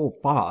just so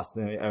fast.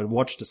 I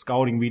watched the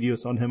scouting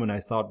videos on him, and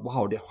I thought,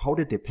 wow, how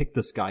did they pick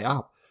this guy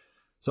up?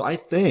 So I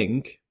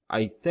think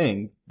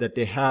that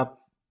they have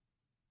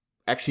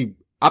actually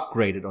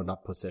upgraded on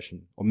that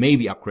position, or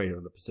maybe upgraded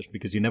on the position,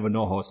 because you never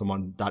know how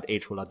someone that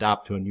age will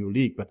adapt to a new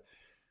league. But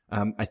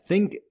I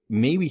think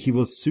maybe he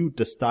will suit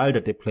the style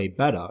that they play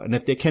better, and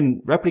if they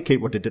can replicate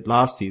what they did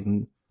last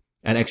season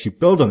and actually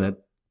build on it,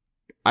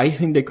 I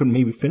think they could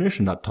maybe finish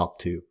in that top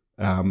two.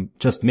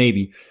 Just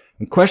maybe.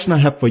 And question I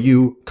have for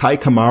you, Kai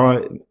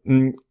Kamara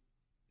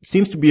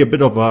seems to be a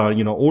bit of a,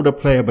 older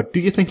player, but do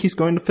you think he's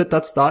going to fit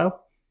that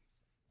style?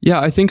 Yeah,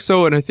 I think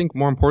so. And I think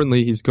more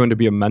importantly, he's going to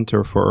be a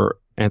mentor for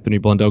Anthony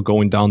Blondell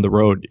going down the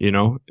road.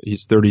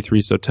 He's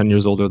 33, so 10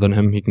 years older than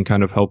him. He can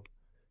kind of help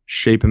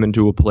shape him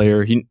into a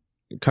player.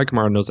 Kai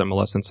Kamara knows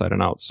MLS inside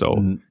and out, so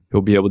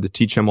he'll be able to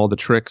teach him all the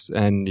tricks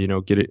and,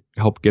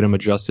 help get him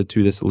adjusted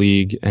to this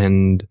league.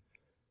 And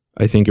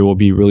I think it will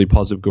be really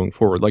positive going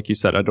forward. Like you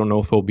said, I don't know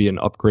if it'll be an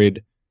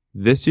upgrade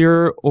this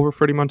year over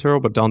Fredy Montero,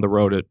 but down the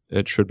road,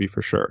 it should be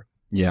for sure.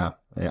 Yeah.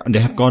 And they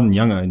have gotten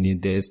younger,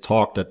 and there is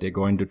talk that they're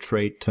going to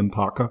trade Tim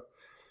Parker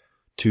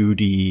to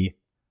the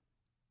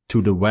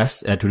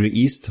west, to the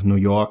east, New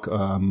York,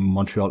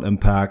 Montreal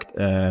Impact,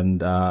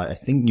 and I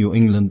think New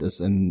England is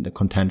in the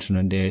contention,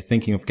 and they're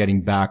thinking of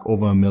getting back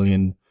over $1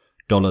 million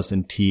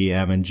in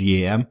TAM and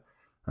GAM.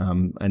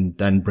 And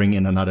then bring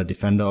in another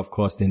defender. Of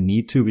course, they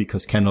need to,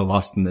 because Kendall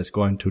Waston is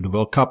going to the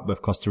World Cup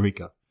with Costa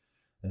Rica.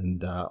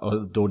 And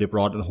although they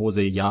brought in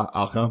Jose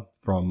Aja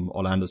from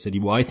Orlando City,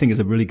 who I think is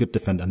a really good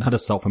defender, another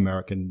South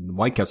American. The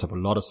Whitecaps have a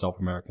lot of South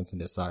Americans in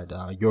their side.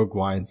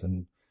 Uruguayans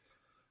and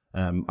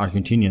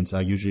Argentinians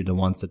are usually the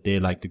ones that they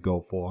like to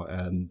go for.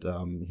 And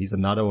he's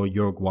another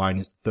Uruguayan.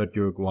 He's the third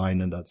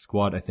Uruguayan in that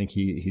squad. I think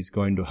he's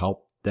going to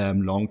help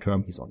them long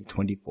term. He's only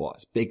 24.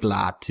 He's a big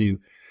lad too.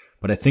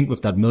 But I think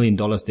with that $1 million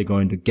they're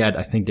going to get,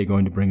 I think they're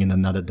going to bring in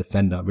another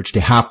defender, which they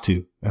have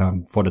to,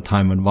 for the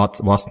time when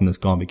Waston is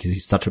gone, because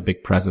he's such a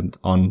big presence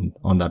on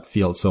that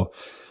field. So,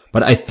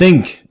 but I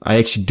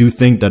actually do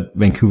think that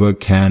Vancouver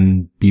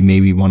can be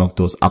maybe one of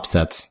those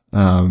upsets,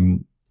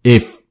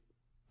 if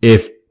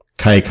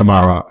Kai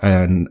Kamara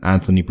and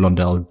Anthony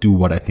Blondell do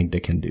what I think they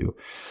can do.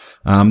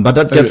 But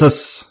that gets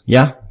us,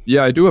 yeah.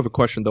 Yeah, I do have a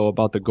question though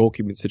about the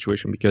goalkeeping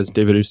situation, because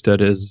David Ousted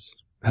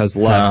has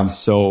left,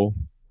 so.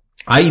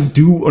 I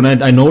do, and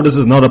I know this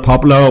is not a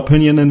popular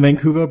opinion in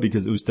Vancouver,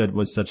 because Ousted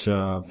was such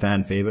a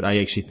fan favorite. I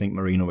actually think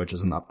Marinovic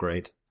is an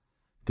upgrade.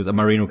 Because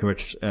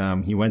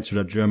Marinovic, he went to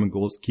the German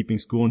goalkeeping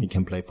school and he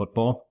can play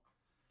football,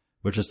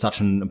 which is such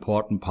an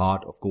important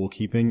part of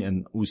goalkeeping.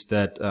 And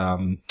Ousted,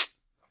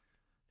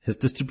 his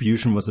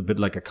distribution was a bit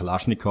like a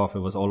Kalashnikov. It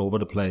was all over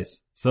the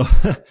place. So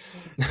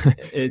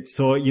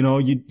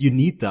you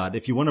need that.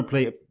 If you want to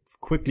play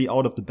quickly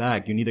out of the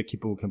bag, you need a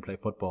keeper who can play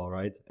football,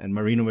 right? And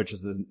Marinovic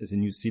is a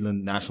New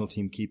Zealand national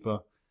team keeper.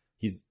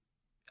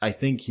 I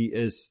think he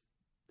is,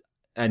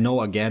 I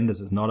know again, this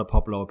is not a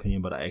popular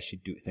opinion, but I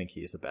actually do think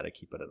he is a better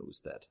keeper than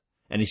Ousted.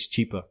 And he's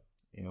cheaper.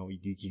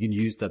 You can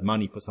use that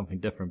money for something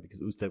different because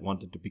Ousted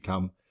wanted to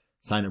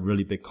sign a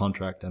really big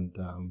contract, and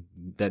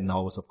that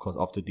now is of course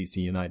off to DC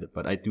United.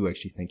 But I do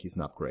actually think he's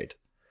an upgrade.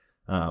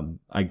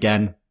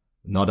 Again,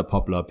 not a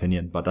popular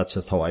opinion, but that's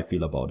just how I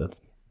feel about it.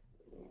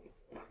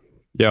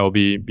 Yeah, it'll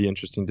be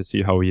interesting to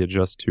see how he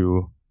adjusts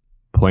to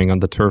playing on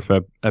the turf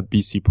at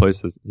BC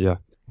places. Yeah.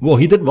 Well,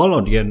 he did well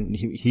again.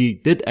 He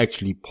did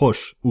actually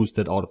push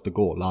Ousted out of the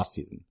goal last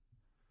season.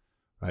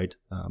 Right?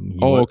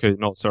 Okay.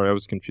 No, sorry. I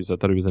was confused. I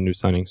thought he was a new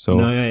signing. So.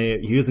 No, yeah.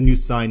 He was a new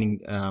signing,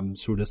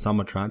 through the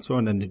summer transfer.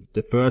 And then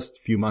the first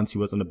few months he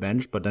was on the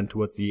bench, but then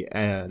towards the,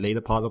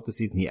 later part of the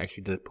season, he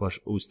actually did push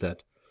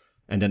Ousted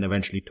and then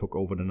eventually took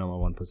over the number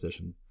 1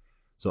 position.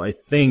 So I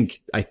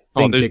think they're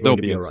going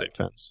to be alright.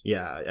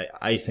 Yeah,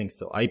 I think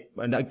so.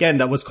 And again,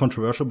 that was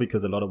controversial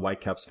because a lot of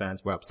Whitecaps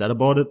fans were upset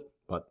about it,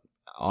 but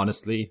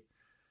honestly,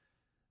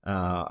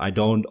 I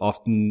don't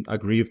often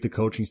agree with the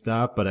coaching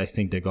staff, but I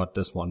think they got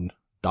this one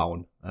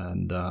down.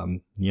 And,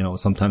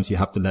 sometimes you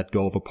have to let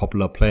go of a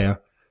popular player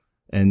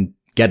and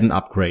get an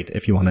upgrade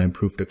if you want to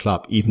improve the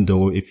club, even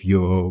though if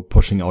you're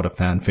pushing out a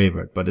fan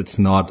favorite. But it's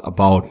not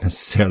about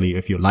necessarily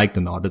if you like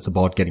or not. It's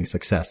about getting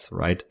success,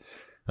 right?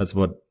 That's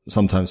what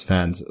sometimes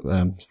fans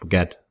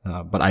forget.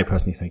 But I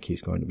personally think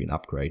he's going to be an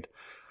upgrade.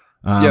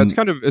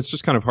 It's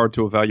just kind of hard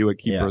to evaluate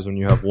keepers when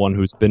you have one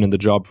who's been in the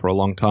job for a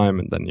long time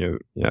and then you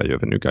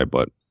have a new guy.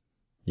 But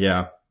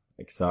yeah,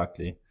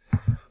 exactly.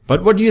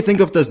 But what do you think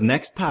of this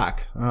next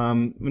pack?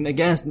 I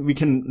guess we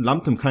can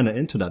lump them kind of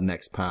into that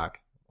next pack.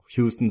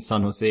 Houston,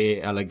 San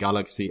Jose, LA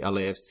Galaxy,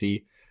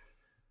 LAFC.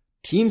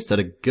 Teams that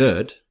are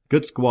good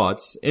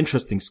squads,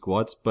 interesting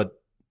squads,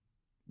 but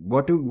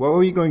what are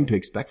we going to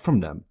expect from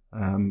them?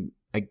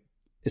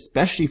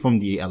 Especially from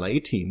the LA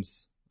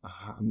teams.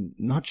 I'm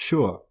not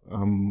sure.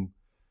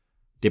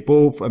 They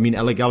both,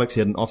 LA Galaxy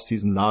had an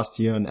off-season last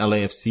year, and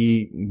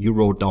LAFC, you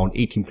wrote down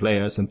 18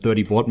 players and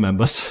 30 board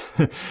members.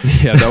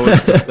 Yeah, that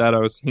was the stat I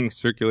was seeing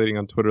circulating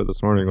on Twitter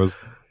this morning was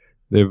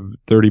they have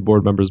 30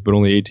 board members, but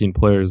only 18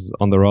 players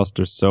on the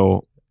roster.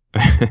 So,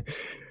 it's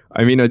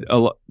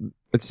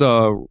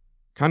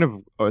kind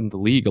of in the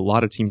league, a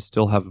lot of teams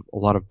still have a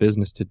lot of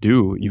business to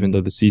do, even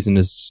though the season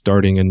is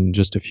starting in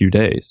just a few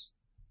days.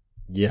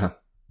 Yeah.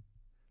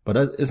 But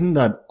isn't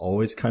that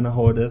always kind of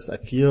how it is? I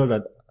feel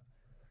that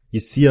you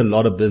see a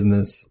lot of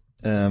business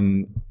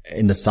in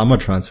the summer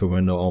transfer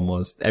window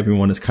almost.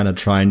 Everyone is kind of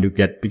trying to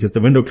because the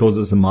window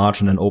closes in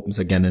March and then opens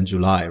again in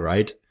July,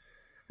 right?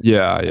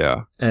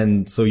 Yeah.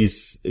 And so you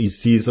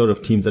see sort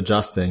of teams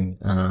adjusting.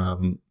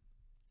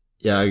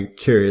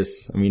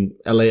 Curious.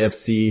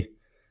 LAFC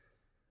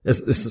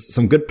is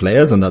some good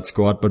players on that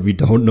squad, but we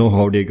don't know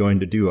how they're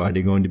going to do. Are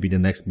they going to be the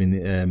next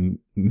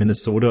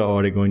Minnesota, or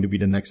are they going to be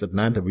the next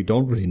Atlanta? We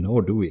don't really know,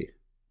 do we?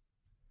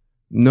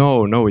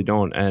 No, we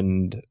don't.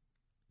 And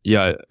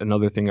yeah,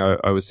 another thing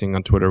I was seeing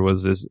on Twitter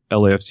was, is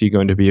LAFC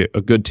going to be a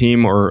good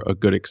team or a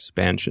good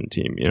expansion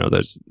team?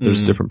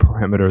 There's different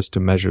parameters to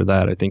measure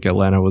that. I think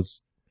Atlanta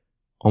was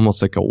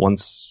almost like a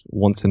once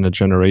in a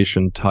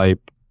generation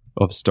type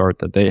of start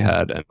that they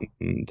had.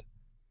 And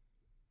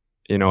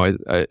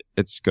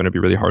it's going to be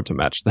really hard to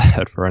match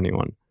that for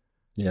anyone.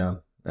 Yeah,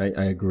 I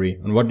agree.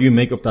 And what do you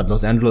make of that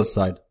Los Angeles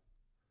side?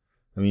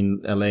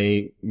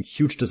 LA,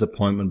 huge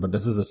disappointment, but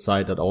this is a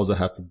side that also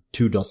has the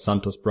 2 Dos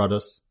Santos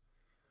brothers,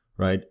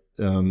 right?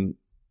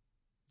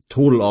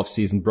 Total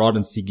off-season, brought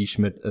in Sigi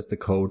Schmidt as the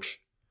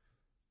coach.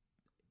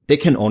 They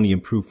can only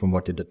improve from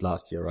what they did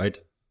last year, right?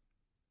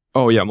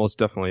 Oh yeah, most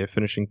definitely.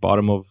 Finishing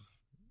bottom of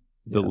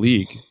the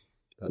league,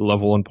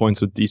 level on points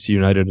with DC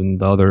United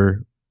and the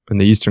other in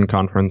the Eastern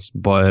Conference,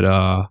 but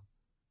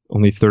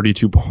only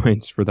 32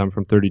 points for them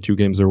from 32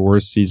 games. Their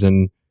worst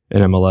season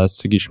in MLS.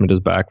 Sigi Schmidt is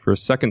back for a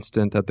second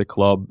stint at the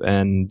club,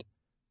 and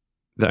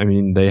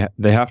they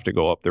have to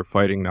go up. They're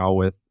fighting now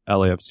with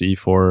LAFC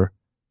for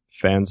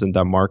fans in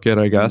that market,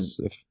 I guess.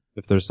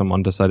 If there's some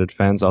undecided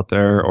fans out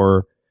there,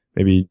 or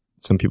maybe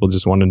some people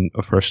just want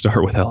a fresh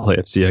start with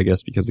LAFC, I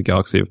guess, because the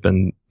Galaxy have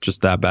been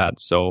just that bad.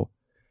 So,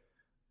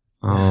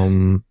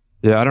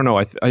 yeah, I don't know.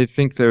 I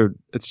think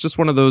it's just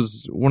one of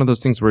those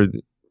things where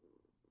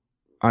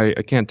I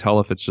can't tell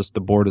if it's just the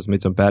board has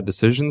made some bad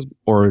decisions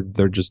or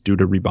they're just due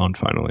to rebound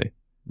finally.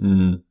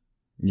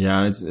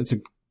 Yeah, it's a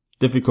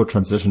difficult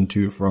transition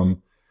too,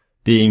 from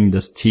being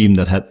this team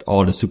that had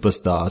all the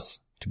superstars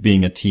to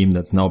being a team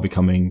that's now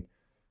becoming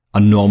a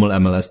normal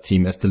MLS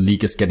team as the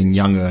league is getting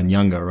younger and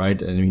younger, right?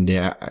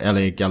 The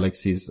LA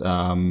Galaxy's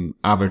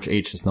average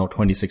age is now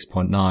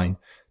 26.9.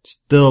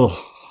 Still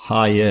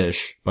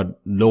high-ish, but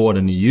lower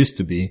than it used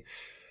to be.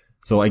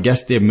 So I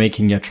guess they're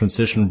making a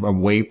transition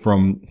away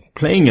from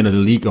playing in a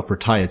league of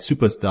retired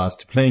superstars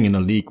to playing in a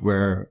league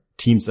where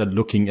teams are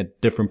looking at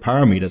different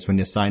parameters when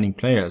they're signing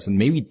players. And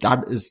maybe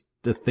that is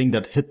the thing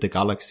that hit the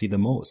Galaxy the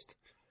most.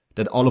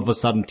 That all of a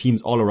sudden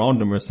teams all around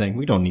them were saying,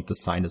 we don't need to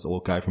sign this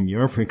old guy from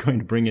Europe. We're going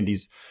to bring in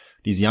these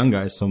young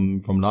guys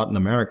from Latin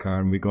America,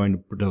 and we're going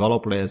to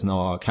develop players in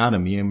our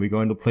academy, and we're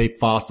going to play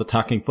fast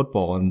attacking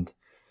football. And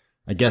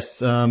I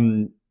guess,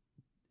 I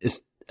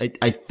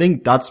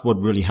think that's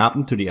what really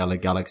happened to the LA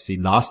Galaxy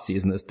last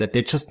season, is that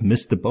they just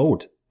missed the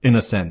boat in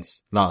a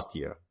sense last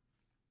year.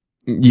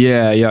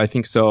 Yeah, I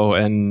think so.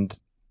 And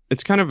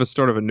it's kind of a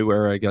start of a new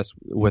era, I guess,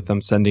 with them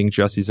sending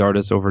Jesse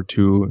Zardes over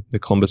to the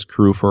Columbus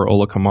Crew for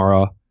Ola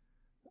Kamara.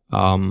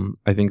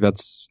 I think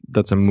that's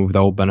a move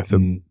that will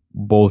benefit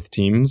both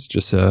teams,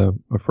 just a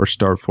first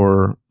start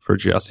for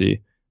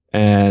Jesse.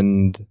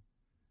 And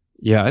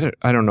yeah,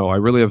 I don't know. I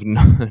really have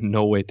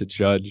no way to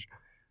judge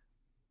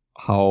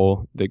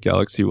how the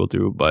Galaxy will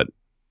do, but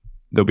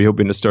they'll be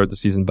hoping to start the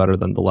season better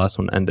than the last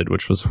one ended,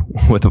 which was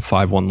with a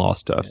 5-1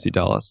 loss to FC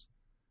Dallas.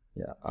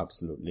 Yeah,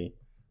 absolutely.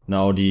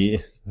 Now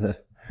the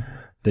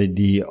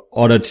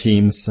other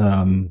teams,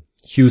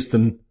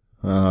 Houston,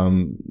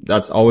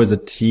 that's always a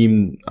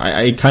team.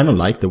 I kind of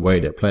like the way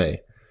they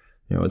play.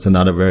 You know, it's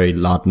another very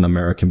Latin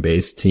American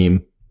based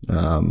team.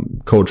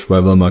 Coached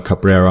by Wilmer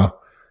Cabrera.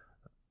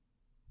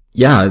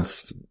 Yeah,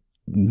 it's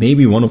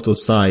maybe one of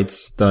those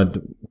sides that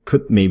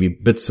could maybe a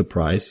bit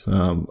surprise.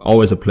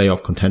 Always a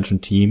playoff contention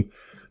team.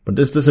 But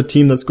is this a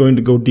team that's going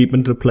to go deep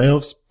into the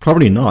playoffs?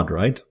 Probably not,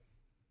 right?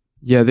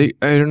 Yeah, I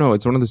don't know.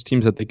 It's one of those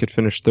teams that they could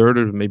finish third,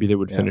 or maybe they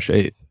would finish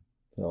eighth.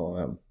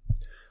 So,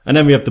 and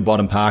then we have the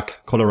bottom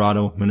pack,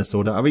 Colorado,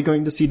 Minnesota. Are we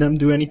going to see them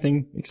do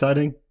anything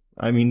exciting?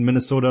 I mean,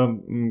 Minnesota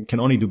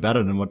can only do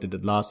better than what they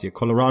did last year.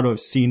 Colorado,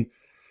 I've seen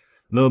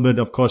a little bit,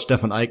 of course,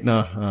 Stefan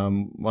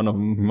Eigner,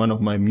 one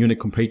of my Munich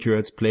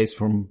compatriots, plays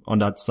on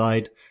that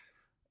side.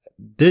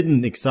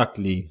 Didn't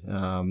exactly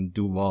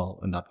do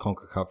well in that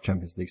CONCACAF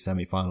Champions League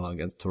semifinal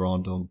against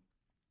Toronto.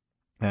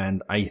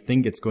 And I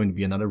think it's going to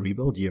be another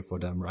rebuild year for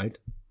them, right?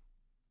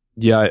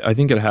 Yeah, I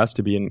think it has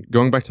to be. And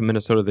going back to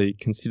Minnesota, they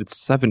conceded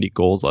 70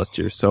 goals last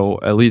year. So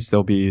at least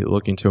they'll be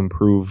looking to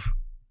improve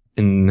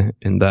in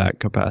that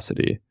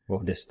capacity.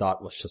 Well, the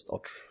start was just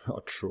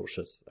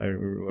atrocious. I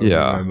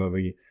remember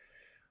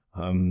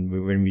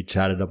when we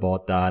chatted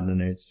about that,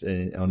 and it's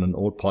on an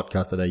old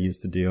podcast that I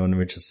used to do, and we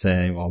were just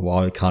saying,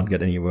 wow, it can't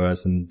get any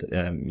worse. And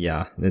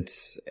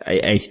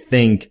I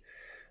think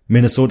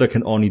Minnesota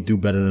can only do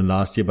better than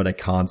last year, but I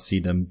can't see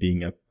them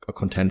being a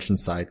contention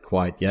side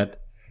quite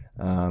yet.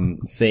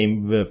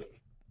 Same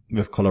with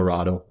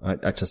Colorado.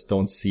 I just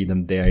don't see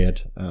them there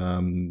yet.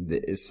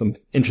 There's some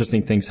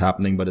interesting things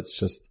happening, but it's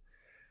just,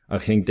 I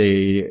think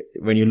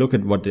when you look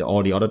at what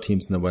all the other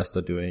teams in the West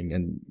are doing,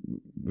 and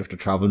with the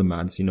travel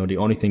demands, you know, the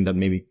only thing that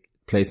maybe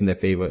plays in their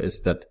favor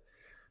is that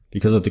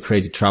because of the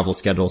crazy travel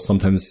schedule,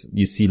 sometimes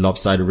you see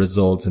lopsided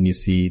results and you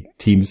see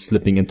teams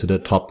slipping into the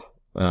top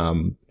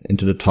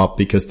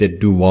because they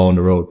do well on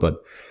the road.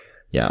 But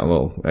yeah,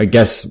 well, I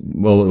guess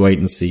we'll wait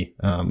and see.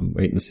 I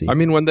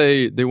mean, when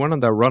they went on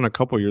that run a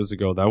couple years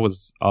ago, that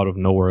was out of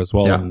nowhere as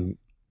well, and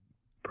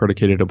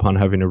predicated upon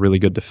having a really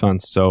good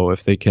defense. So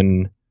if they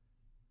can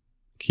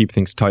keep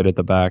things tight at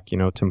the back, you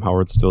know, Tim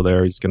Howard's still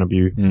there. He's going to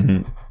be,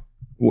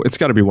 it's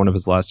got to be one of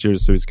his last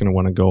years, so he's going to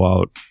want to go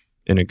out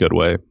in a good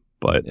way.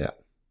 But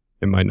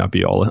it might not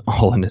be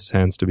all in his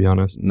hands, to be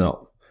honest.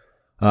 No.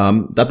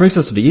 That brings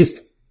us to the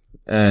East.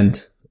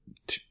 And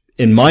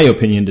in my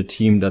opinion, the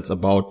team that's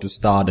about to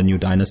start a new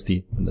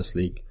dynasty in this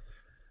league.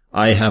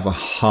 I have a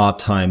hard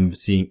time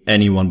seeing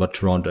anyone but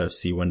Toronto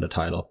FC win the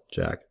title,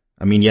 Jack.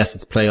 I mean, yes,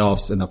 it's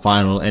playoffs in a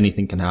final,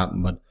 anything can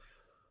happen, but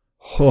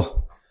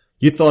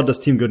you thought this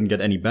team couldn't get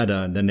any better,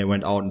 and then they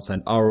went out and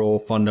signed Aro,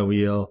 Van der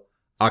Wiel,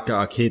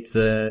 Aka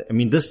Aketse. I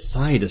mean, this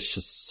side is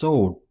just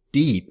so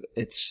deep.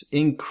 It's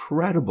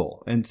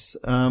incredible. And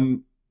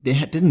they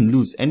didn't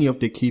lose any of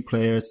their key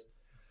players.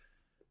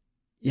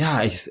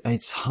 Yeah,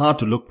 it's hard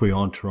to look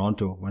beyond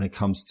Toronto when it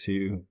comes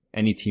to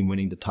any team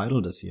winning the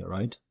title this year,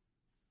 right?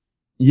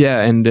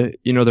 Yeah, and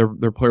you know,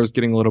 their players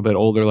getting a little bit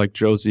older, like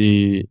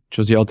Josie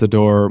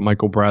Altidore,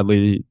 Michael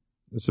Bradley,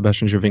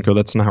 Sebastian Giovinco.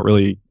 That's not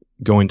really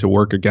going to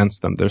work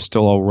against them. They're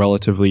still all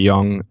relatively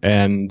young,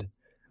 and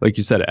like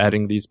you said,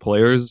 adding these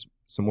players,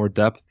 some more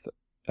depth,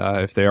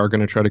 if they are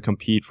going to try to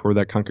compete for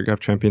that CONCACAF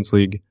Champions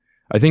League,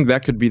 I think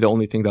that could be the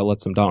only thing that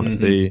lets them down if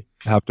they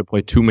have to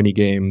play too many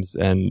games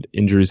and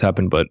injuries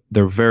happen. But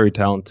they're very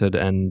talented,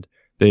 and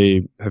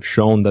they have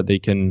shown that they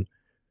can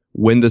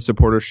win the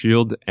Supporters'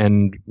 Shield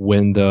and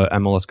win the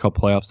MLS Cup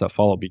playoffs that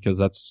follow, because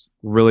that's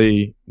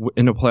really,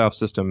 in a playoff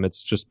system,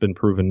 it's just been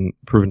proven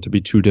to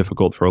be too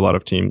difficult for a lot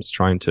of teams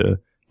trying to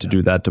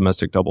do that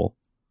domestic double.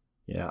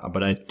 Yeah,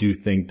 but I do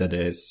think that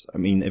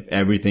if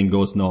everything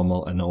goes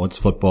normal, I know it's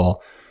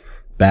football,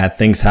 bad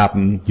things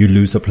happen, you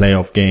lose a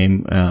playoff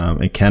game,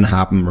 it can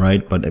happen,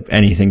 right? But if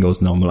anything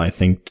goes normal, I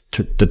think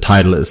the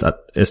title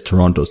is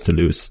Toronto's to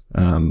lose.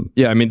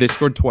 Yeah, I mean, they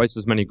scored twice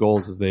as many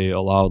goals as they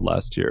allowed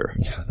last year.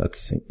 Yeah,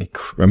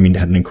 they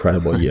had an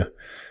incredible year.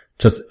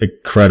 Just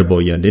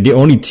incredible year. They're the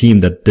only team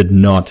that did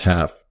not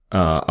have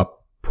a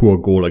poor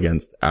goal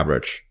against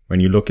average. when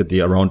you look at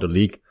around the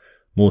league,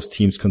 most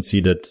teams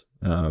conceded,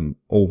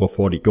 over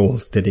 40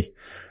 goals.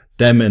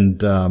 Them and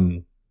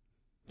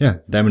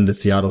the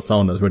Seattle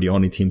Sounders were the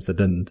only teams that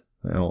didn't.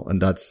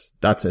 And that's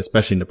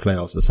especially in the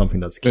playoffs is something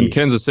that's key. And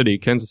Kansas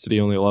City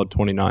only allowed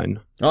 29.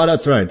 Oh,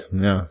 that's right.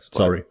 Yeah.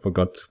 Sorry.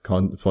 Forgot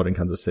supporting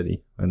Kansas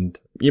City. And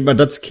yeah, but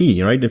that's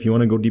key, right? If you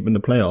want to go deep in the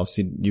playoffs,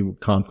 you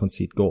can't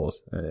concede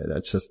goals.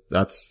 That's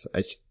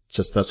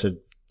just such a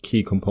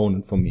key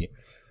component for me.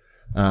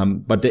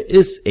 But there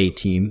is a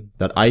team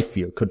that I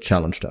feel could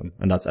challenge them,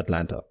 and that's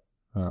Atlanta.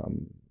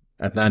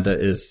 Atlanta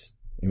is,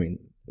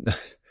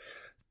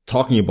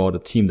 talking about a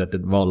team that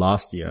did well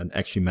last year and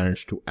actually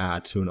managed to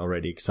add to an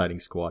already exciting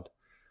squad.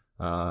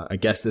 I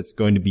guess it's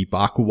going to be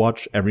Baku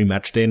watch every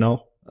match day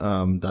now.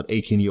 That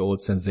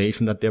 18-year-old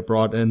sensation that they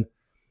brought in.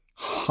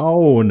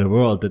 How in the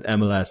world did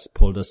MLS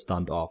pull this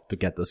stunt off to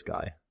get this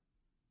guy?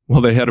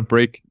 Well, they had to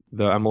break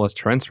the MLS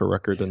transfer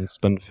record and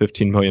spend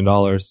 $15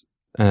 million.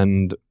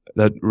 And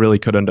that really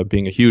could end up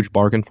being a huge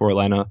bargain for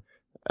Atlanta,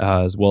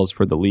 as well as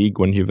for the league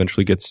when he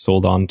eventually gets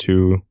sold on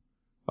to,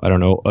 I don't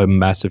know, a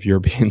massive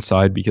European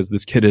side, because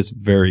this kid is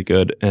very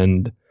good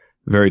and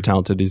very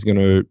talented. He's going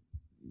to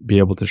be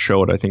able to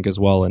show it, I think, as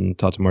well in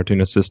Tata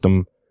Martino's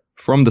system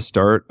from the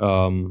start.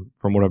 From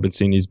what I've been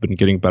seeing, he's been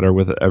getting better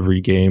with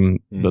every game.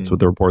 That's what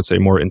the reports say,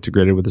 more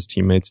integrated with his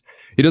teammates.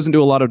 He doesn't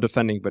do a lot of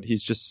defending, but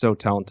he's just so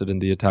talented in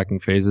the attacking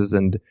phases,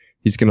 and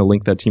he's going to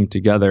link that team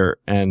together.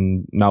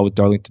 And now with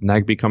Darlington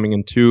Nagbe coming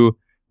in too,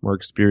 more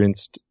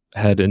experienced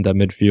head in that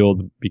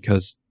midfield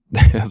because they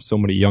have so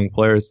many young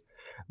players.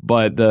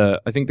 But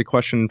I think the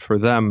question for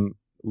them,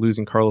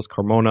 losing Carlos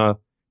Carmona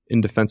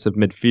in defensive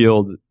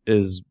midfield,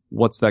 is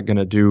what's that going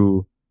to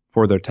do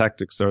for their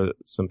tactics? Or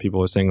some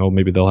people are saying, oh,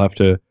 maybe they'll have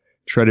to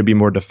try to be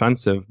more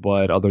defensive,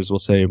 but others will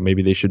say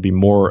maybe they should be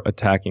more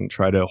attacking,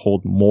 try to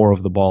hold more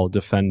of the ball,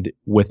 defend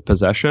with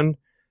possession,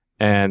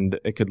 and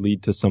it could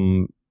lead to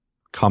some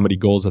comedy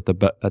goals at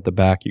the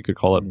back, you could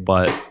call it.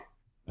 But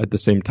at the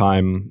same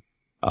time,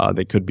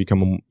 they could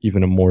become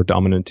even a more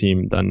dominant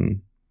team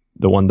than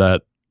the one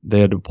that they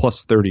had a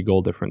plus 30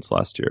 goal difference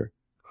last year,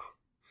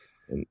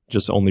 and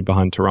just only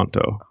behind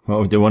Toronto.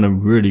 Well, if they want to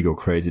really go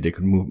crazy, they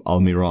could move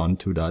Almiron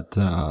to that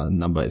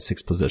number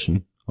 6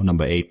 position or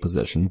number 8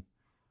 position,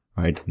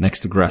 right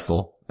next to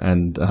Gressel,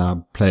 and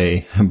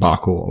play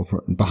Baku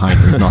behind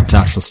a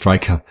non-natural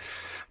striker.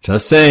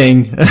 Just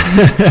saying.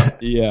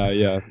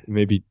 Yeah.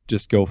 Maybe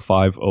just go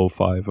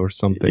 5-0-5 or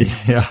something.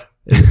 Yeah.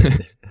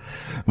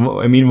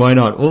 Well, why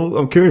not? Well,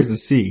 I'm curious to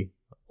see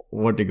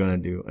what they're gonna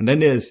do. And then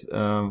there's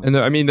now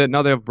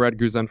they have Brad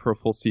Guzan for a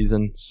full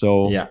season,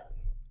 so yeah,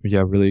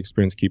 really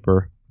experienced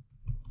keeper.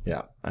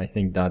 Yeah, I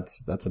think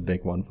that's a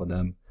big one for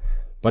them.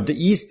 But the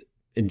East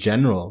in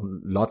general,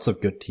 lots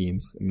of good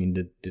teams.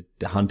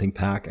 The Hunting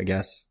Pack, I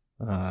guess,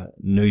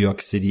 New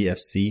York City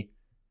FC,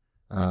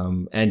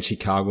 and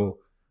Chicago.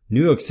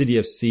 New York City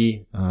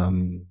FC,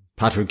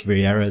 Patrick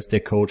Vieira is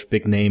their coach,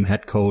 big name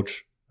head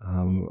coach,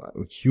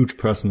 huge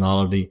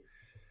personality.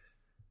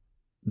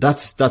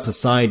 That's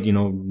aside,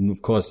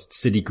 of course,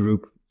 City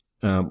Group,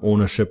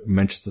 ownership,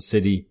 Manchester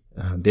City,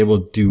 they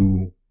will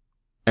do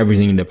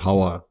everything in their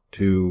power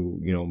to,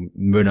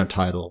 win a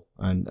title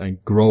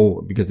and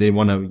grow, because they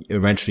want to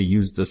eventually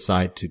use this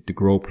side to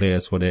grow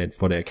players for their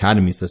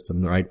academy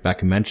system, right?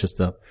 Back in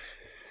Manchester.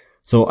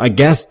 So I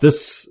guess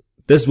this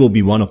will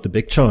be one of the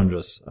big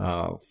challenges,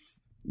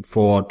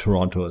 for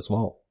Toronto as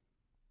well.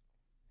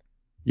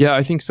 Yeah,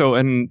 I think so.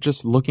 And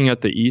just looking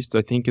at the East,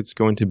 I think it's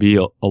going to be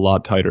a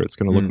lot tighter. It's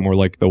going to look more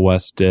like the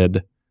West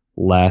did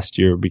last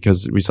year,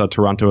 because we saw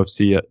Toronto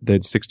FC, they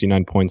had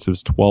 69 points. It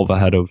was 12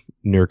 ahead of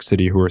New York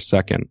City, who were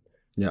second.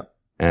 Yeah.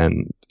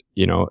 And,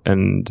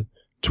 and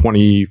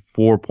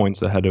 24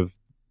 points ahead of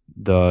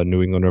the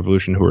New England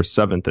Revolution, who were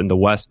seventh. In the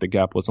West, the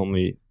gap was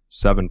only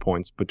 7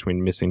 points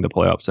between missing the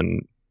playoffs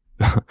and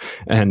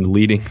and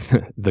leading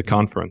the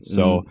conference.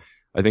 So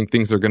I think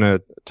things are going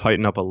to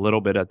tighten up a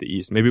little bit at the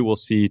East. Maybe we'll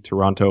see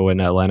Toronto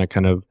and Atlanta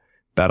kind of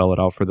battle it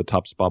out for the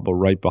top spot, but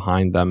right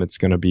behind them, it's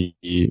going to be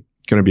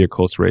a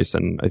close race.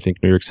 And I think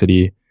New York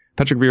City,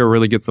 Patrick Vieira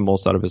really gets the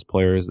most out of his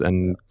players,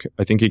 and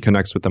I think he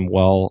connects with them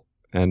well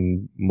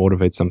and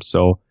motivates them.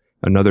 So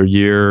another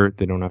year,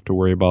 they don't have to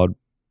worry about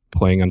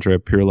playing Andrea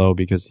Pirlo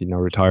because he's now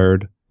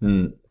retired.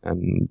 And,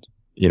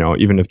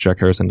 even if Jack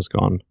Harrison is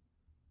gone.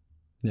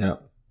 Yeah.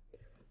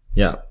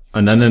 Yeah.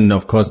 And then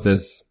of course,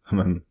 there's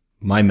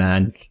my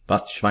man,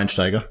 Basti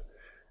Schweinsteiger,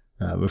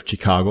 with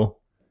Chicago.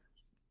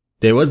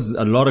 There was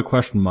a lot of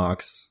question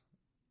marks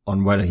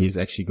on whether he's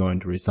actually going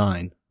to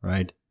resign,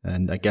 right?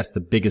 And I guess the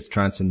biggest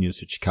transfer news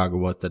to Chicago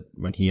was that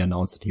when he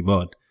announced that he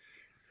would.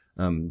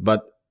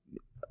 But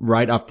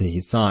right after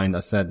he signed,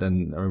 I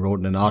wrote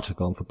in an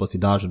article on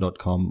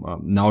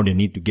footballcidade.com, now they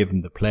need to give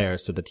him the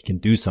players so that he can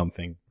do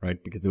something,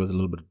 right? Because there was a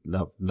little bit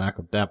of lack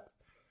of depth.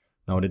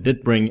 Now, they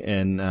did bring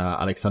in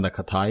Alexander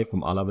Katai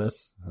from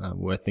Alaves,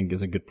 who I think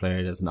is a good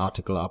player. There's an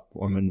article up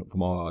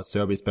from our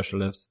Serbia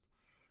specialist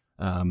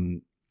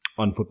on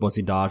Football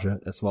Cidade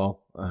as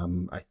well.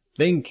 I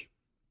think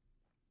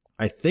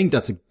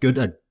that's a good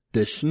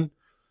addition,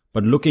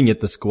 But looking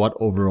at the squad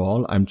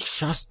overall, I'm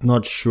just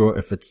not sure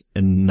if it's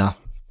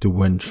enough to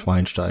win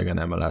Schweinsteiger and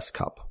MLS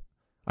Cup.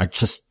 I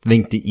just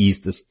think the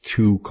East is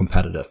too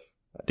competitive.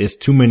 There's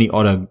too many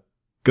other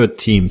good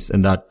teams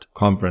in that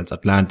conference.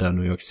 Atlanta,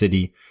 New York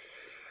City,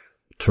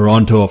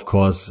 Toronto, of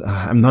course.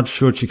 I'm not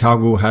sure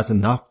Chicago has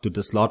enough to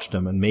dislodge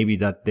them, and maybe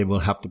that they will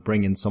have to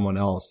bring in someone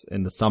else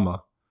in the summer,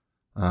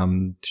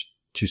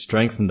 to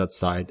strengthen that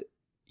side,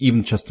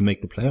 even just to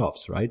make the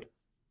playoffs, right?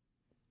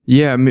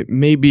 Yeah,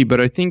 maybe, but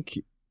I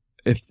think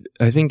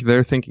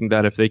they're thinking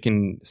that if they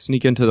can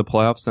sneak into the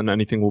playoffs, then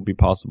anything will be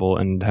possible.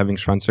 And having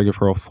Schweinsteiger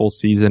for a full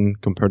season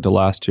compared to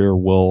last year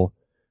will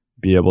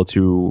be able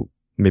to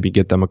maybe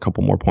get them a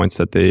couple more points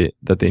that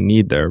they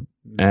need there.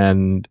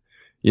 And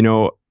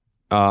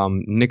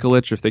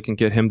Nikolic, if they can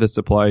get him this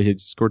supply, he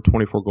scored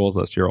 24 goals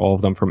last year, all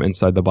of them from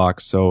inside the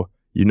box. So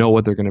you know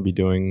what they're going to be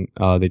doing.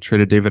 They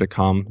traded David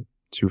Accam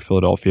to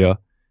Philadelphia,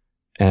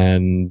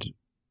 and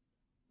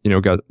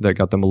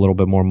got them a little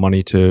bit more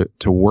money to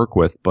work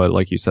with. But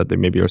like you said, they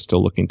maybe are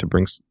still looking to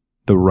bring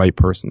the right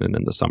person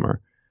in the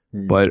summer.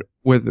 But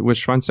with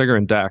Schweinsteiger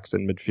and Dax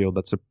in midfield,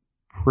 that's a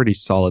pretty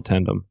solid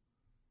tandem.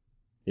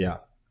 Yeah,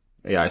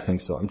 I think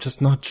so. I'm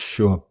just not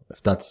sure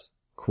if that's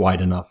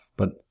quite enough,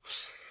 but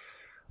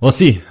we'll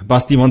see.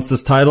 Basti wants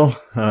this title.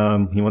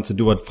 He wants to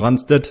do what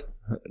Franz did,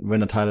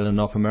 win a title in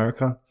North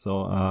America.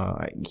 So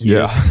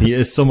he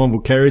is someone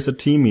who carries a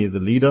team. He is a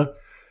leader.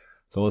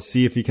 So we'll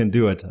see if he can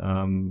do it.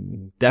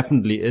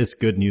 Definitely is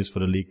good news for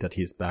the league that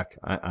he's back.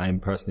 I'm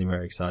personally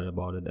very excited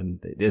about it. And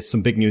there's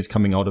some big news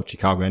coming out of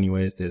Chicago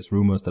anyways. There's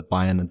rumors that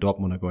Bayern and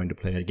Dortmund are going to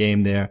play a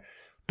game there.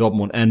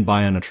 Dortmund and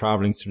Bayern are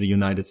traveling to the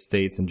United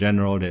States in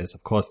general. There's,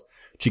 of course,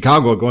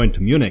 Chicago are going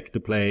to Munich to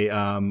play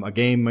a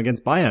game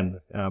against Bayern.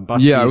 I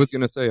was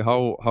going to say,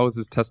 how is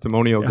this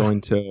testimonial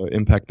going to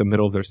impact the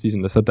middle of their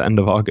season? That's at the end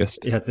of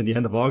August. Yeah, it's in the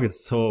end of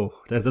August. So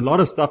there's a lot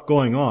of stuff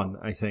going on,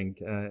 I think,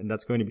 and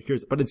that's going to be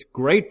curious. But it's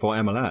great for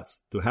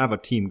MLS to have a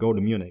team go to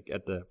Munich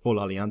at the full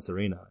Allianz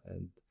Arena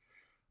and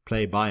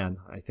play Bayern.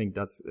 I think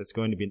it's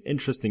going to be an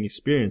interesting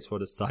experience for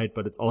the side,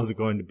 but it's also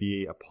going to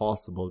be a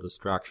possible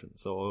distraction.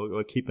 So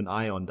we'll keep an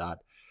eye on that.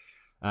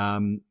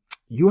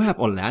 You have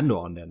Orlando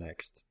on there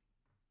next.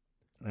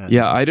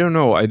 I don't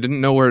know. I didn't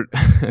know where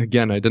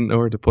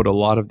to put a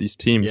lot of these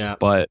teams,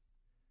 but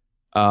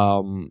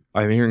I'm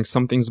hearing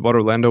some things about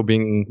Orlando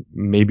being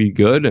maybe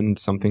good and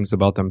some things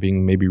about them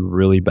being maybe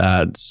really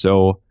bad.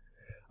 So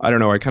I don't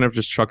know. I kind of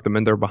just chucked them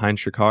in there behind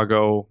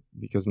Chicago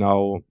because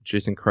now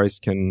Jason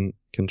Kreis can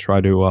try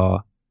to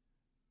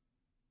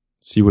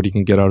see what he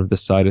can get out of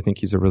this side. I think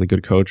he's a really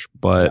good coach,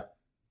 but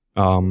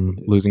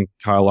losing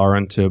Kyle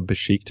Larin to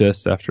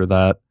Besiktas after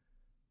that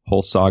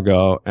whole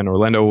saga, and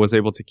Orlando was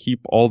able to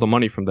keep all the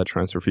money from that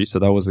transfer fee, so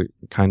that was a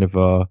kind of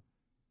a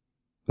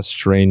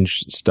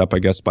strange step, I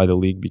guess, by the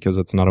league, because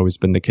that's not always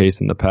been the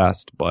case in the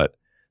past. But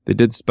they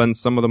did spend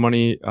some of the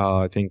money.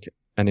 I think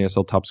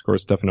NASL top scorer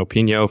Stefano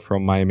Pino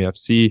from Miami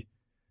FC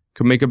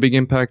could make a big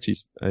impact.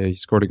 He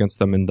scored against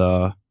them in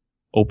the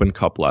Open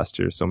Cup last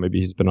year, so maybe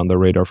he's been on the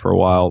radar for a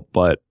while.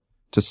 But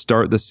to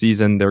start the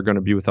season, they're going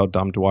to be without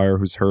Dom Dwyer,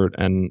 who's hurt,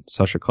 and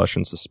Sasha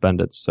Kleshin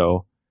suspended.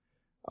 So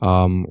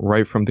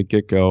right from the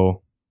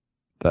get-go,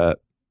 that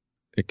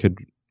it could,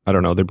 I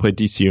don't know, they played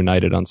DC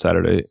United on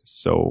Saturday,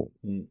 so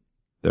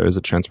there is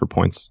a chance for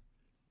points.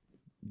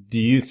 Do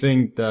you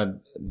think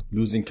that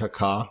losing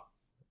Kaká,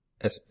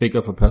 as big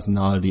of a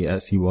personality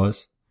as he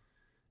was,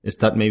 is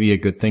that maybe a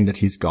good thing that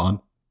he's gone?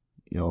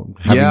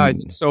 I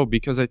think so,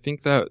 because I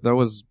think that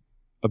was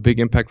a big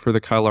impact for the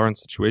Kyle Larin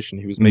situation.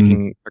 He was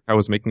Kaká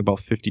was making about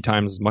 50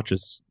 times as much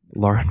as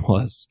Larin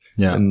was.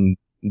 Yeah. And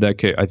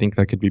I think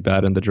that could be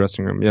bad in the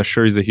dressing room. Yeah,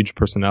 sure, he's a huge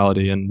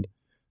personality, and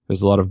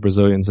there's a lot of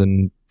Brazilians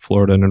in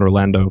Florida and in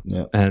Orlando.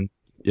 Yeah. And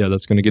yeah,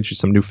 that's going to get you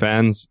some new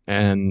fans.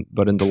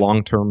 But in the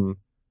long term,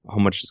 how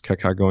much is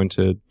Kaká going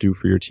to do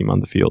for your team on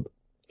the field?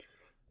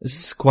 This is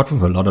a squad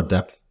with a lot of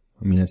depth.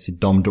 I mean, I see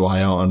Dom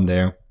Dwyer on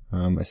there.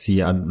 I see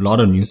a lot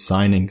of new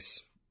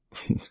signings,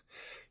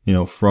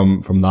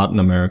 from Latin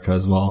America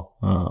as well.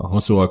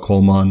 Joshua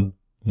Coleman,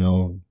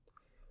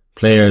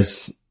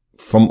 players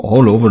from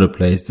all over the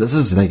place. This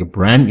is like a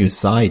brand new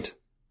side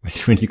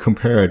when you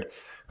compare it.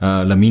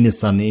 Lamine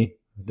Sané,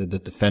 the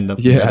defender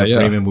from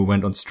Bremen who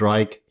went on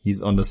strike, he's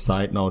on the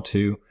side now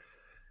too.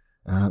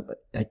 I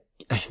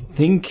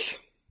think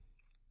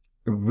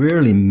a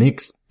really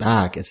mixed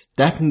bag. It's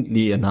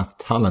definitely enough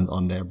talent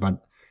on there,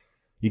 but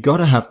you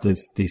gotta have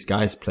these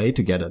guys play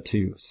together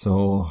too.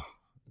 So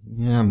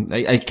yeah,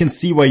 I can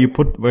see where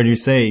you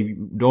say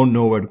you don't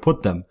know where to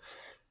put them.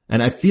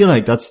 And I feel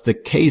like that's the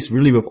case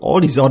really with all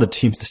these other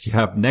teams that you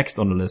have next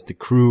on the list. The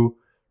Crew,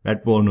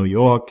 Red Bull New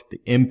York, the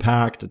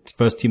Impact, the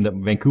first team that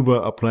Vancouver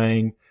are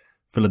playing,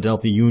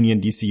 Philadelphia Union,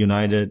 DC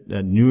United,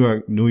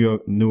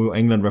 New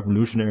England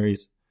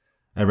Revolutionaries,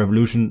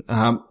 Revolution.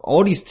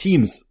 All these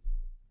teams,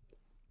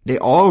 they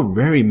are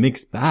very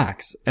mixed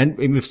bags. And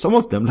with some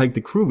of them, like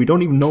the Crew, we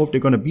don't even know if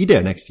they're going to be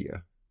there next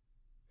year.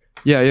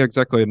 Yeah,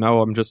 exactly.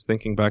 Now I'm just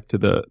thinking back to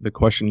the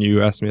question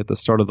you asked me at the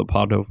start of the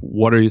pod of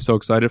what are you so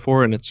excited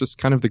for? And it's just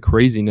kind of the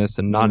craziness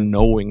and not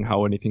knowing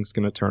how anything's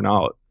going to turn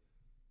out.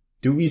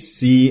 Do we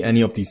see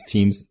any of these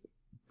teams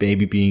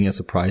maybe being a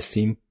surprise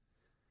team?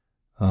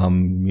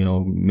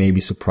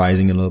 Maybe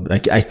surprising a little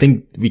bit. I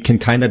think we can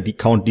kind of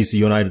count DC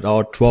United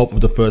out. 12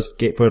 of the first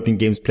 13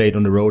 games played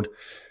on the road.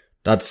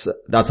 That's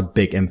a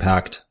big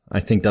impact. I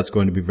think that's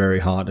going to be very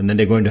hard. And then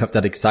they're going to have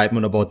that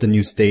excitement about the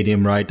new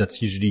stadium, right?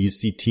 That's usually you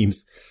see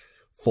teams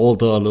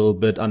falter a little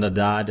bit under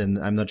that. And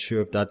I'm not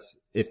sure if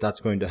that's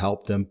going to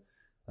help them.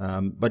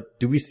 But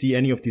do we see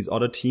any of these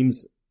other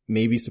teams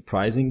maybe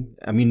surprising?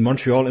 I mean,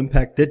 Montreal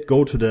Impact did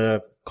go to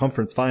the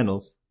conference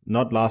finals,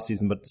 not last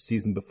season, but the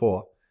season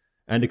before.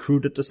 And the Crew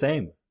did the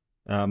same,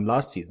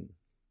 last season.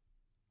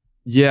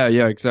 Yeah,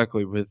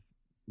 exactly. With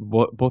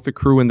both the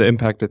Crew and the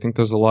Impact, I think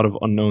there's a lot of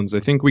unknowns. I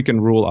think we can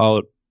rule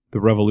out the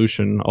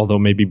Revolution, although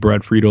maybe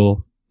Brad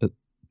Friedel,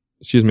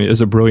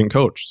 is a brilliant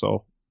coach.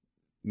 So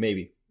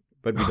maybe,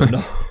 but we don't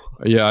know.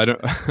 Yeah,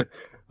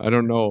 I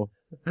don't know.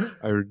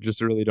 I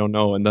just really don't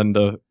know. And then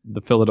the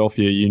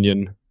Philadelphia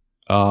Union,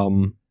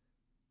 I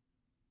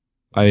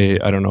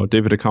don't know.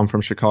 David Accam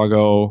from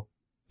Chicago,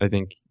 I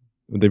think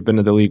they've been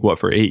in the league,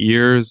 for 8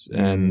 years?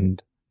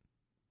 And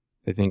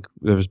I think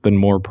there's been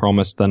more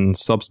promise than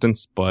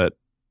substance, but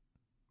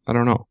I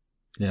don't know.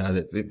 Yeah,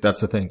 that's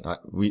the thing.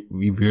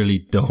 We really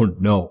don't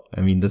know.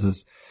 I mean,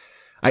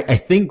 I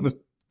think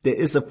there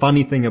is a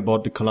funny thing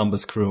about the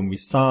Columbus Crew, and we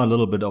saw a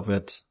little bit of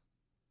it,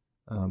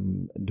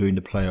 during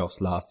the playoffs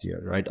last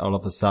year, right? All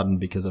of a sudden,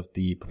 because of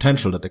the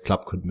potential that the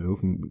club could move,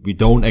 we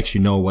don't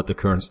actually know what the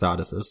current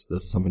status is.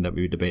 This is something that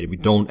we debated. We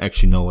don't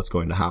actually know what's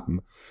going to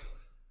happen.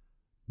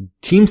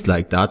 Teams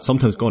like that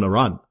sometimes going to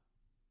run,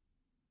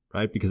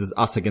 right? Because it's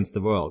us against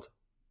the world.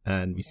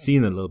 And we've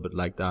seen a little bit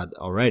like that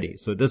already.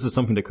 So this is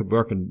something that could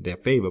work in their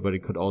favor, but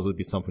it could also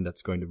be something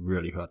that's going to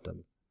really hurt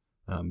them,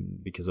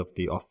 because of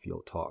the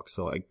off-field talk.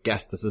 So I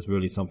guess this is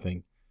really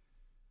something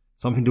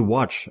to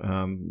watch.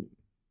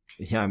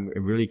 Yeah, I'm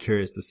really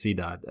curious to see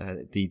that.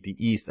 The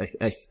East,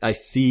 I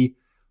see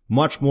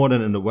much more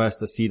than in the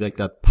West. I see like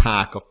that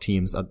pack of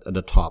teams at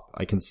the top.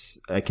 I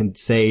can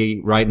say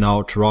right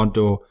now,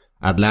 Toronto,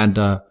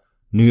 Atlanta,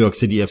 New York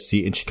City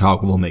FC, and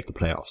Chicago will make the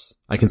playoffs.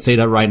 I can say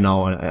that right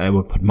now, and I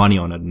will put money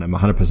on it, and I'm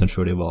 100%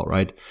 sure they will,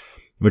 right?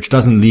 Which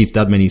doesn't leave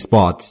that many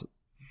spots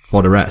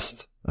for the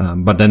rest.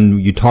 But then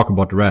you talk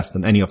about the rest,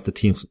 and any of the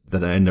teams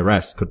that are in the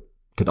rest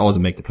could also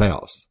make the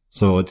playoffs.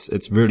 So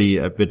it's really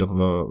a bit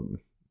of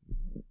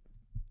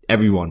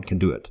everyone can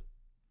do it.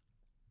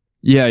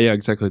 Yeah,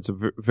 exactly. It's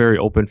a very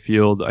open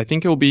field. I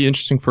think it will be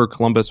interesting for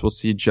Columbus. We'll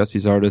see Jesse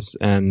Zardes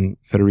and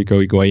Federico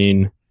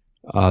Higuain.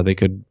 They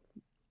could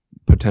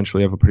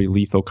potentially have a pretty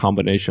lethal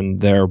combination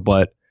there.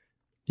 But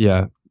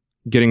yeah,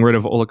 getting rid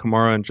of Ola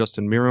Kamara and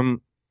Justin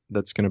Miram,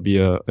 that's going to be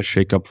a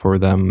shakeup for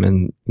them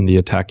in the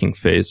attacking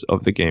phase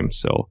of the game.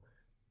 So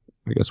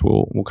I guess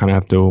we'll kind of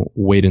have to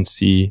wait and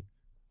see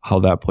how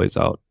that plays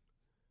out.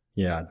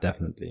 Yeah,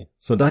 definitely.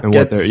 So that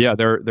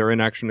they're in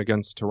action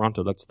against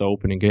Toronto. That's the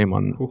opening game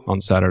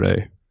on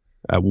Saturday.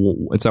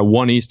 It's at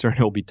 1 Eastern.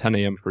 It'll be 10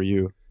 a.m. for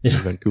you in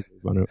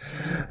Vancouver.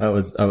 I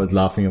was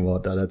laughing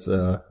about that. That's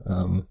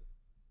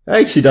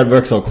actually that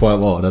works out quite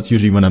well. That's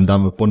usually when I'm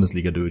done with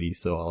Bundesliga duty,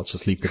 so I'll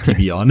just leave the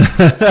TV on.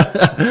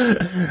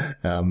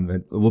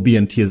 It will be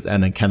on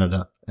TSN in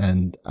Canada,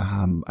 and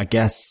I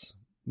guess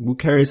who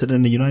carries it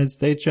in the United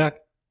States, Jack?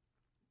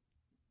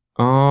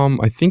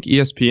 I think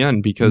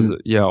ESPN, because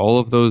all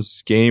of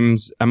those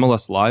games,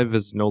 MLS Live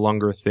is no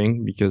longer a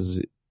thing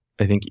because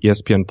I think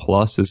ESPN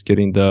Plus is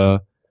getting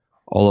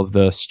all of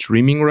the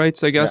streaming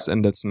rights, I guess,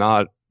 and it's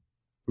not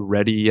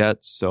ready yet.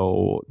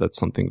 So that's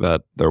something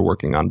that they're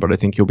working on. But I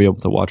think you'll be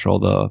able to watch all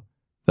the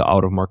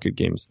out of market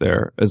games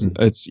there.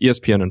 It's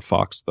ESPN and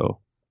Fox though.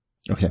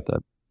 Okay.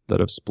 That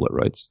have split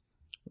rights.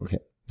 Okay.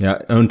 Yeah.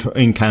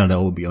 In Canada, it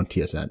will be on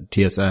TSN.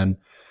 TSN.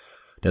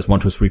 There's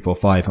 1, 2, 3, 4,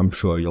 5. I'm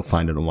sure you'll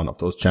find it on one of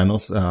those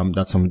channels.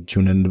 That's something to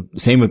tune in.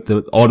 Same with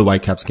all the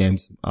Whitecaps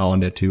games are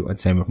on there too, and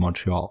same with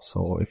Montreal.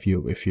 So if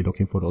you're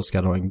looking for those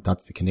scattering,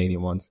 that's the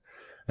Canadian ones.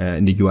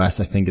 In the US,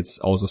 I think it's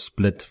also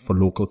split for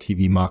local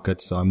TV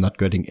markets. So I'm not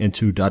getting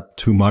into that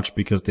too much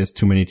because there's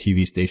too many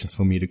TV stations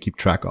for me to keep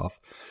track of.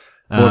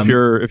 Well, if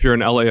you're an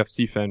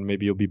LAFC fan,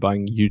 maybe you'll be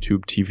buying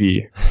YouTube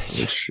TV,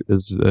 which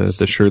is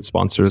the shirt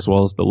sponsor as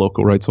well as the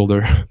local rights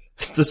holder.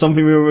 Is this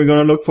something we're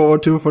going to look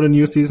forward to for the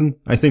new season?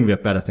 I think we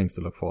have better things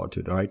to look forward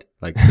to, right?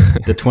 Like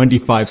the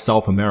 25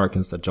 South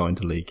Americans that joined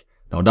the league.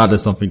 Now that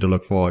is something to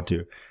look forward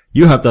to.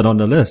 You have that on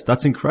the list.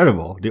 That's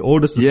incredible. The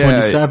oldest is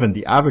 27.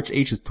 The average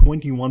age is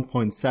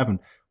 21.7.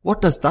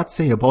 What does that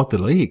say about the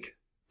league?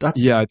 I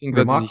think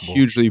remarkable.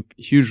 That's a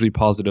hugely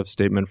positive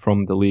statement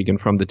from the league and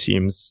from the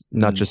teams,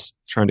 not just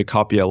trying to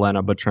copy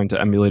Atlanta, but trying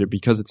to emulate it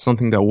because it's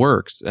something that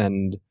works.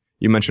 And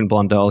you mentioned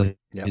Blondell.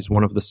 He's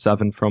one of the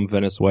 7 from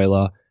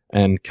Venezuela,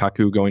 and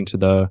Kaku going to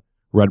the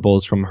Red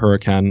Bulls from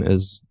Hurricane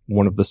is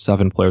one of the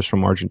 7 players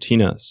from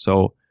Argentina.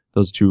 So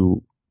those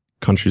 2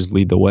 countries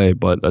lead the way,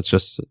 but that's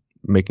just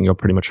making up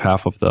pretty much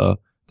half of the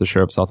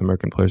share of South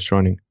American players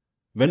joining.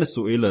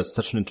 Venezuela is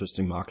such an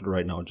interesting market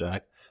right now,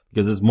 Jack,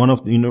 because it's one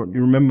of, you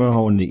remember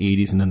how in the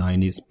 80s and the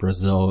 90s,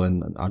 Brazil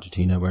and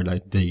Argentina were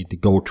like the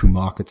go-to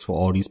markets for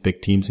all these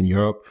big teams in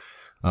Europe,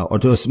 or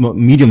those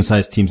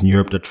medium-sized teams in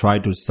Europe that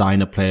tried to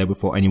sign a player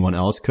before anyone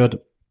else could.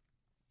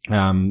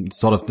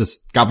 Sort of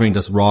discovering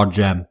this raw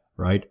gem,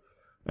 right?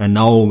 And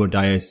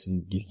nowadays,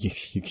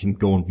 you can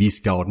go on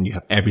V-Scout and you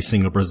have every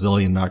single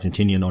Brazilian and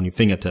Argentinian on your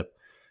fingertip.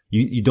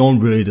 You don't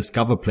really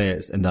discover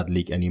players in that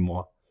league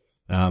anymore.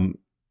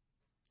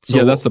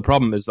 So that's the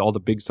problem, is all the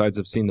big sides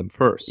have seen them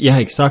first. Yeah,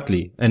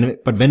 exactly.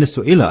 But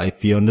Venezuela, I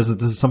feel, and this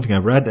is something I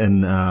read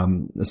in,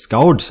 a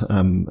Scout,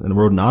 and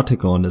wrote an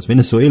article on this.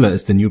 Venezuela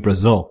is the new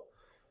Brazil.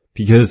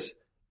 Because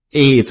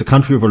it's a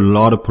country with a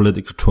lot of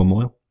political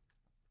turmoil,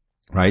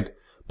 right?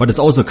 But it's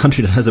also a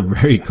country that has a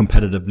very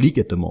competitive league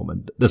at the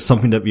moment. That's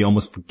something that we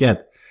almost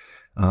forget.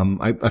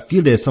 I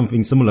feel there's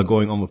something similar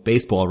going on with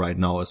baseball right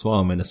now as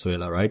well in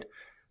Venezuela, right?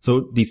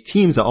 So these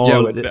teams are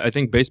all... Yeah, I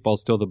think baseball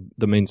is still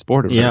the main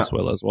sport of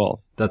Venezuela as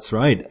well. That's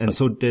right. And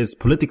so there's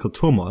political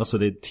turmoil, so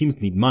the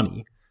teams need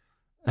money.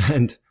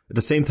 And at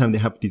the same time, they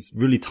have these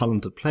really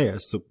talented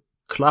players. So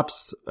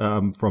clubs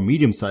from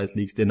medium-sized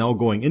leagues, they're now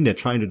going in there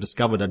trying to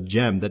discover that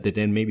gem that they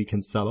then maybe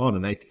can sell on.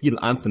 And I feel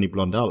Anthony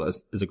Blondell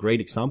is a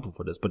great example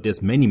for this, but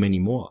there's many, many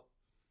more.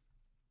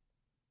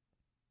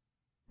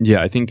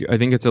 Yeah, I think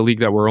it's a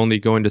league that we're only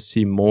going to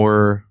see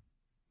more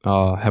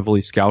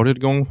heavily scouted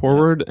going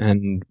forward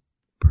and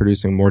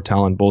producing more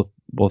talent,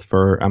 both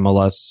for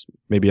MLS,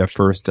 maybe at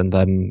first, and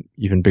then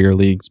even bigger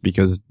leagues,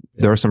 because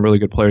there are some really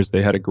good players.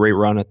 They had a great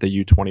run at the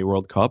U20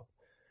 World Cup.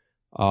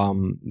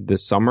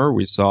 This summer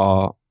we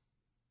saw,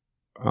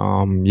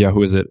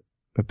 who is it?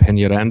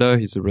 Peñaranda.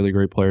 He's a really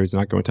great player. He's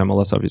not going to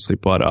MLS, obviously,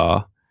 but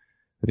I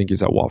think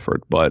he's at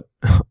Watford. But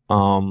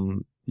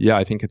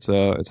I think it's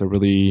a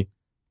really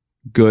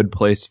good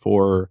place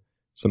for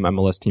some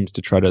MLS teams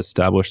to try to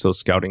establish those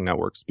scouting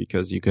networks,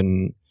 because you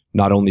can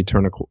not only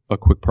turn a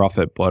quick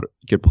profit, but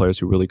get players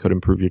who really could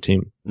improve your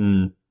team.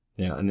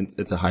 Yeah, and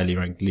it's a highly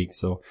ranked league.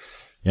 So,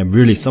 yeah,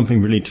 really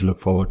something really to look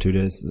forward to.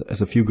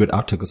 There's a few good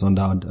articles on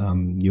that.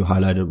 You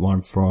highlighted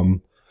one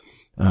from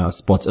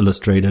Sports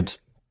Illustrated,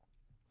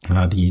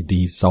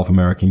 the South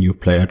American youth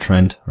player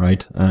trend,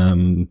 right?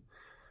 And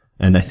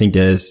I think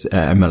there's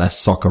MLS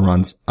Soccer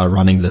runs a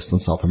running list on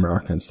South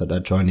Americans that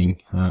are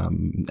joining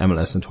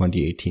MLS in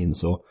 2018.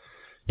 So,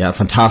 yeah,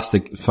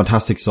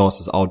 fantastic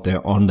sources out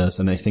there on this.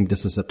 And I think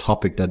this is a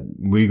topic that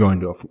we're going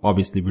to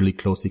obviously really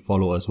closely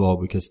follow as well,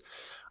 because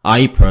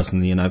I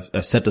personally, and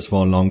I've said this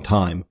for a long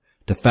time,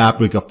 the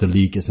fabric of the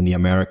league is in the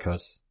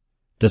Americas.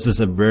 This is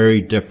a very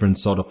different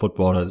sort of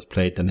football that is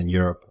played than in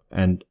Europe.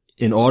 And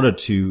in order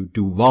to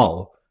do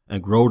well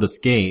and grow this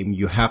game,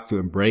 you have to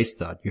embrace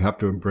that. You have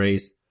to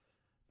embrace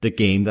the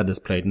game that is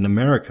played in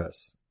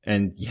Americas.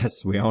 And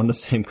yes, we are on the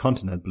same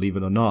continent, believe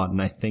it or not.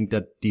 And I think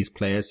that these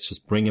players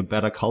just bring a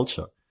better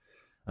culture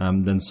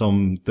than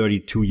some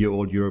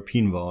 32-year-old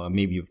European. Well,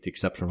 maybe with the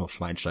exception of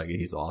Schweinsteiger,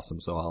 he's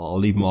awesome, so I'll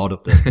leave him out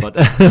of this. But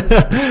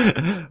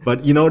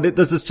but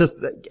this is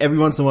just, every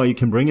once in a while you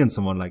can bring in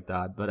someone like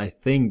that. But I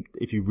think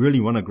if you really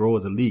want to grow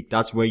as a league,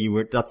 that's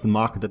the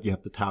market that you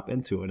have to tap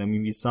into. And I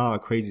mean, we saw a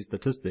crazy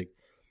statistic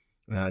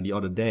the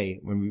other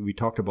day when we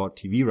talked about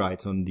TV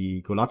rights on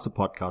the Golazzo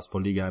podcast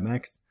for Liga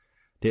MX.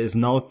 There is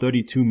now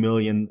 32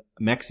 million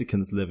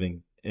Mexicans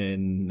living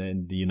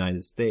in the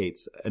United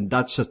States. And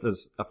that's just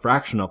as a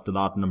fraction of the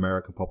Latin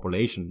American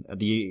population.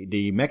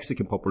 The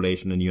Mexican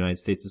population in the United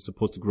States is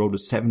supposed to grow to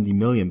 70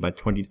 million by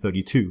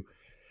 2032.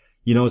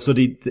 So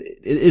it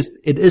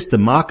is the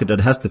market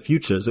that has the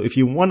future. So if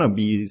you want to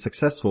be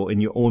successful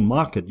in your own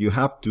market, you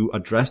have to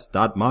address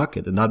that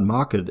market. And that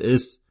market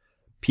is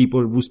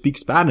people who speak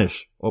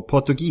Spanish or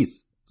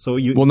Portuguese. So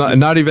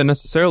not even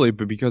necessarily,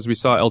 but because we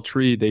saw El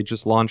Tri, they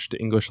just launched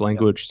English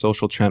language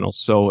social channels.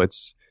 So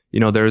it's,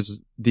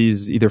 there's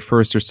these either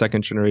first or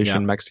second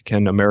generation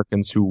Mexican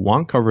Americans who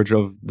want coverage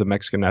of the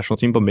Mexican national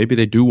team, but maybe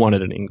they do want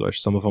it in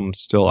English. Some of them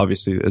still,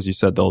 obviously, as you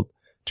said, they'll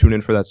tune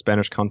in for that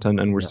Spanish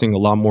content, and we're seeing a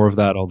lot more of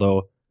that,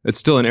 although it's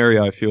still an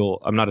area, I feel,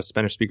 I'm not a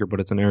Spanish speaker,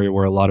 but it's an area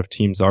where a lot of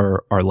teams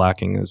are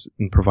lacking as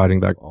in providing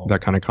that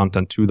kind of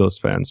content to those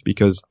fans,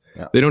 because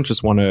they don't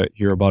just want to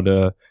hear about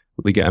a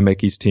Liga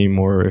MX team,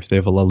 or if they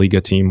have a La Liga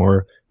team,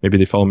 or maybe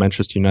they follow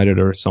Manchester United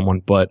or someone,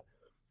 but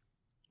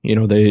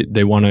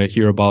they want to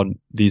hear about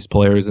these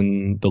players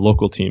in the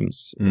local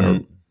teams, or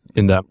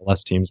in the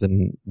MLS teams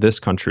in this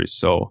country.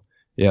 So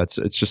yeah,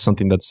 it's just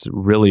something that's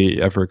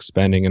really ever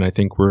expanding, and I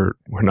think we're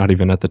not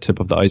even at the tip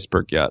of the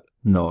iceberg yet.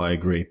 No, I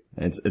agree.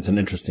 It's an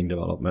interesting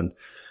development.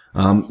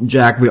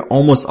 Jack, we're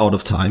almost out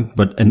of time,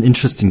 but an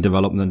interesting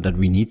development that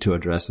we need to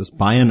address is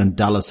Bayern and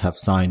Dallas have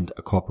signed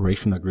a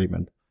cooperation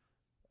agreement.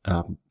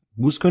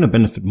 Who's going to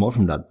benefit more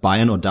from that,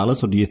 Bayern or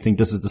Dallas, or do you think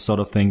this is the sort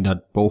of thing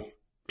that both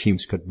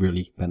teams could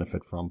really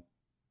benefit from?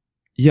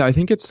 Yeah, I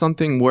think it's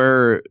something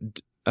where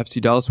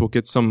FC Dallas will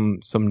get some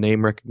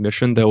name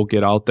recognition. They'll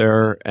get out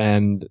there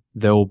and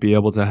they'll be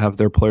able to have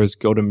their players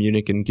go to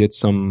Munich and get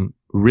some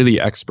really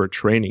expert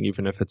training,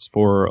 even if it's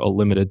for a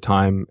limited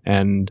time.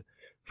 And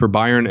for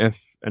Bayern,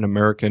 if an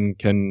American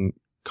can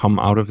come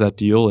out of that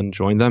deal and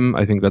join them,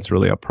 I think that's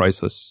really a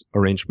priceless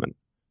arrangement.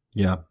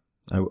 Yeah,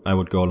 I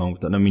would go along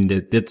with that. I mean,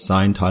 they did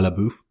sign Tyler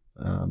Booth,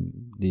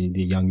 the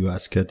young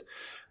US kid.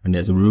 And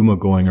there's a rumor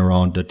going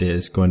around that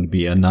there's going to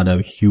be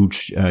another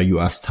huge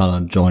US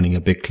talent joining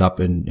a big club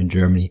in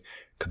Germany.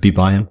 Could be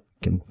Bayern.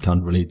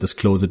 Can't really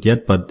disclose it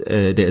yet, but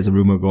there is a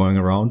rumor going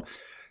around.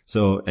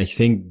 So I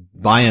think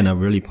Bayern are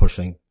really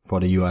pushing for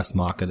the US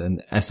market,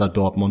 and as are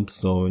Dortmund.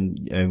 So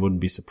I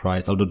wouldn't be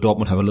surprised. Although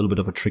Dortmund have a little bit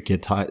of a trickier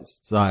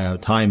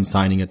time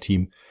signing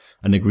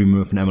an agreement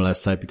with an MLS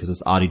side because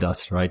it's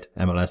Adidas, right?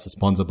 MLS is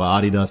sponsored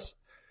by Adidas,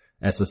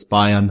 as is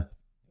Bayern.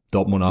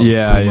 Dortmund,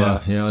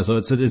 yeah. So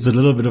it's a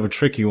little bit of a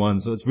tricky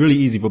one. So it's really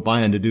easy for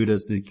Bayern to do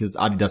this because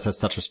Adidas has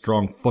such a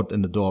strong foot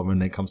in the door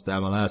when it comes to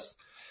MLS,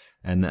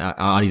 and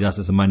Adidas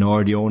is a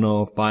minority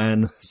owner of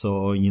Bayern.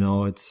 So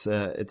it's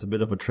a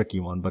bit of a tricky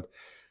one. But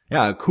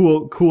yeah,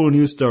 cool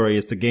news story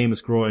is the game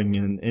is growing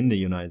in the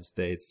United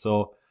States.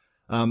 So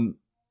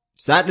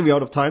sadly we're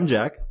out of time,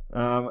 Jack.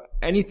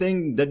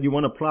 Anything that you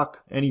want to plug?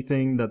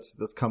 Anything that's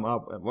come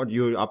up? What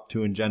you're up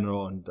to in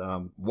general, and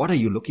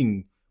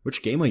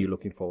which game are you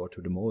looking forward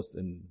to the most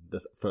in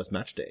this first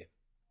match day?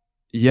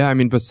 Yeah, I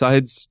mean,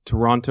 besides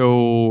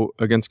Toronto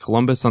against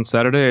Columbus on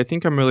Saturday, I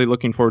think I'm really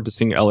looking forward to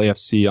seeing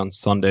LAFC on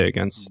Sunday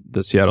against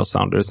the Seattle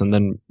Sounders, and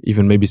then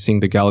even maybe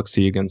seeing the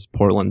Galaxy against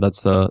Portland.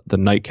 That's the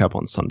nightcap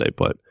on Sunday.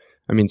 But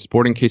I mean,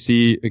 Sporting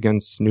KC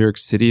against New York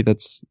City,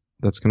 that's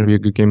going to be a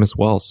good game as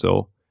well.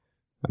 So,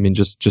 I mean,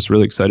 just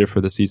really excited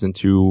for the season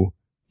to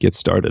get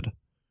started.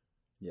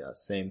 Yeah,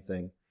 same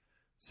thing.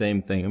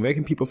 And where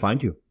can people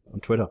find you? On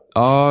Twitter?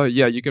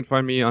 Yeah, you can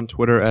find me on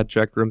Twitter at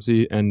Jack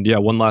Grimsey. And yeah,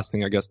 one last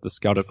thing, I guess the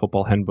Scouted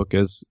Football Handbook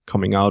is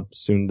coming out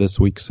soon this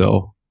week,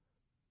 so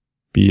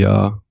be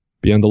on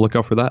the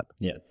lookout for that.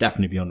 Yeah,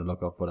 definitely be on the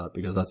lookout for that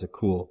because that's a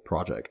cool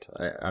project.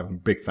 I'm a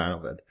big fan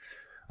of it.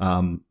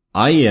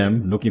 I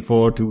am looking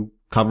forward to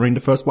covering the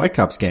first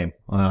Whitecaps game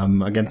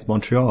against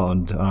Montreal,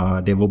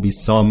 and there will be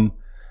some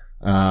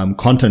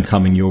content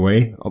coming your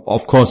way,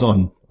 of course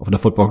on the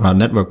Football Ground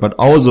Network, but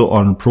also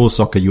on Pro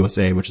Soccer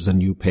USA, which is a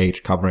new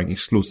page covering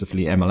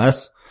exclusively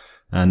MLS.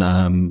 And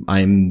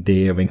I'm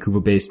the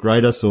Vancouver-based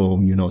writer, so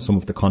some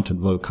of the content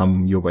will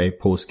come your way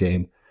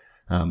post-game.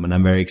 And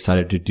I'm very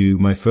excited to do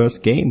my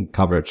first game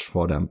coverage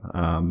for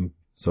them.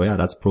 So yeah,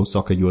 that's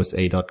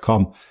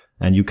prosoccerusa.com.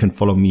 And you can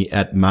follow me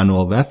at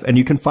ManuelVef, and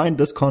you can find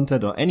this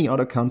content or any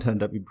other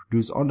content that we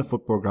produce on the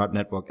Football Ground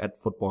Network at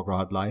Football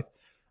Ground Live.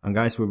 And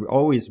guys, we're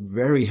always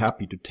very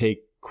happy to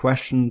take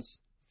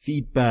questions,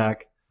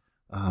 feedback,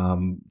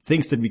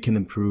 things that we can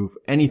improve,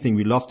 anything.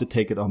 We love to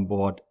take it on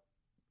board.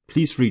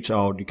 Please reach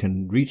out. You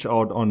can reach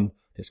out on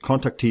his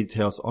contact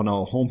details on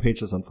our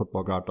homepages on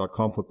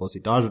footballground.com,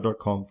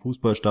 footballsitage.com,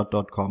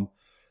 fußballstadt.com.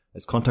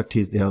 There's contact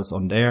details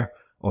on there,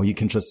 or you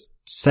can just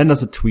send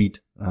us a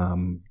tweet.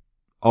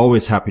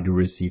 Always happy to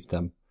receive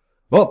them.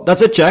 Well,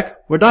 that's it, Jack.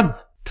 We're done.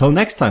 Till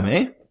next time,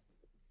 eh?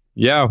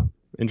 Yeah.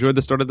 Enjoy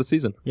the start of the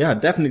season. Yeah,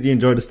 definitely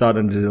enjoy the start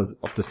of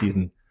the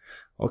season.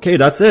 Okay,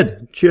 that's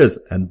it. Cheers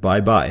and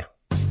bye-bye.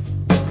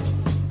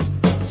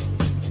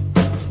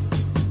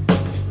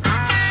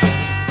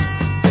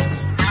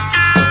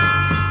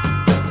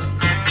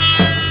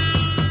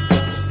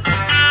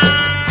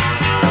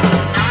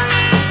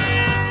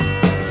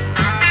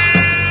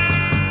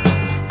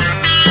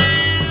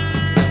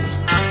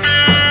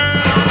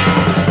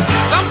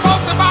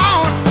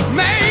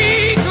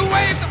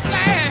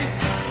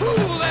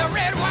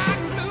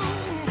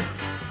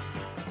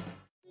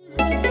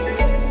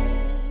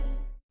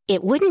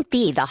 It wouldn't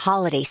be the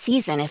holiday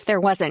season if there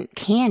wasn't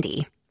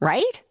candy,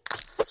 right?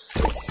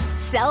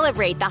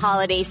 Celebrate the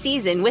holiday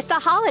season with the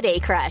Holiday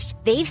Crush.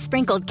 They've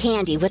sprinkled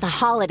candy with a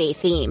holiday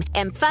theme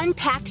and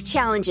fun-packed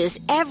challenges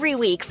every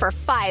week for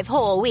 5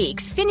 whole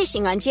weeks,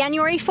 finishing on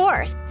January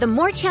 4th. The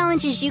more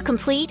challenges you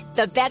complete,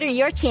 the better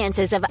your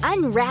chances of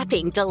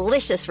unwrapping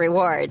delicious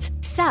rewards.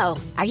 So,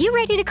 are you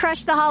ready to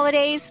crush the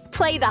holidays?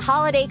 Play the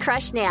Holiday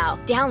Crush now.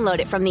 Download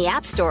it from the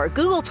App Store,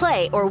 Google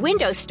Play, or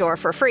Windows Store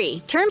for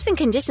free. Terms and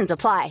conditions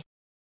apply.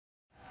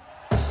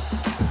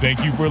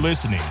 Thank you for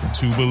listening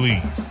to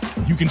Believe.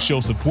 You can show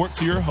support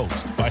to your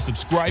host by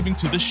subscribing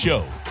to the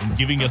show and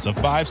giving us a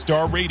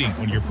 5-star rating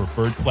on your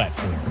preferred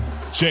platform.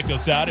 Check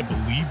us out at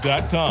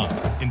Believe.com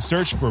and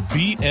search for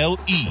BLEAV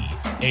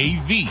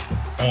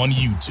on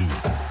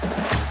YouTube.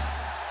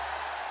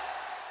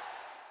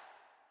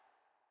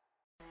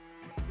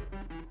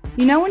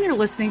 You know when you're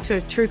listening to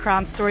a true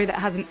crime story that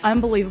has an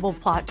unbelievable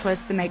plot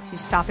twist that makes you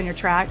stop in your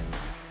tracks?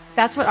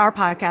 That's what our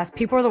podcast,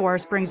 People Are the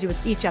Worst, brings you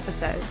with each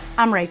episode.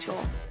 I'm Rachel.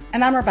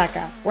 And I'm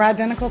Rebecca. We're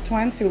identical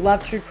twins who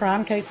love true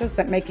crime cases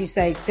that make you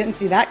say, didn't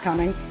see that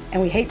coming,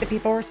 and we hate the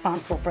people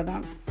responsible for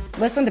them.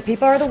 Listen to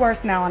People Are the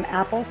Worst now on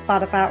Apple,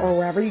 Spotify, or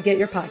wherever you get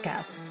your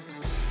podcasts.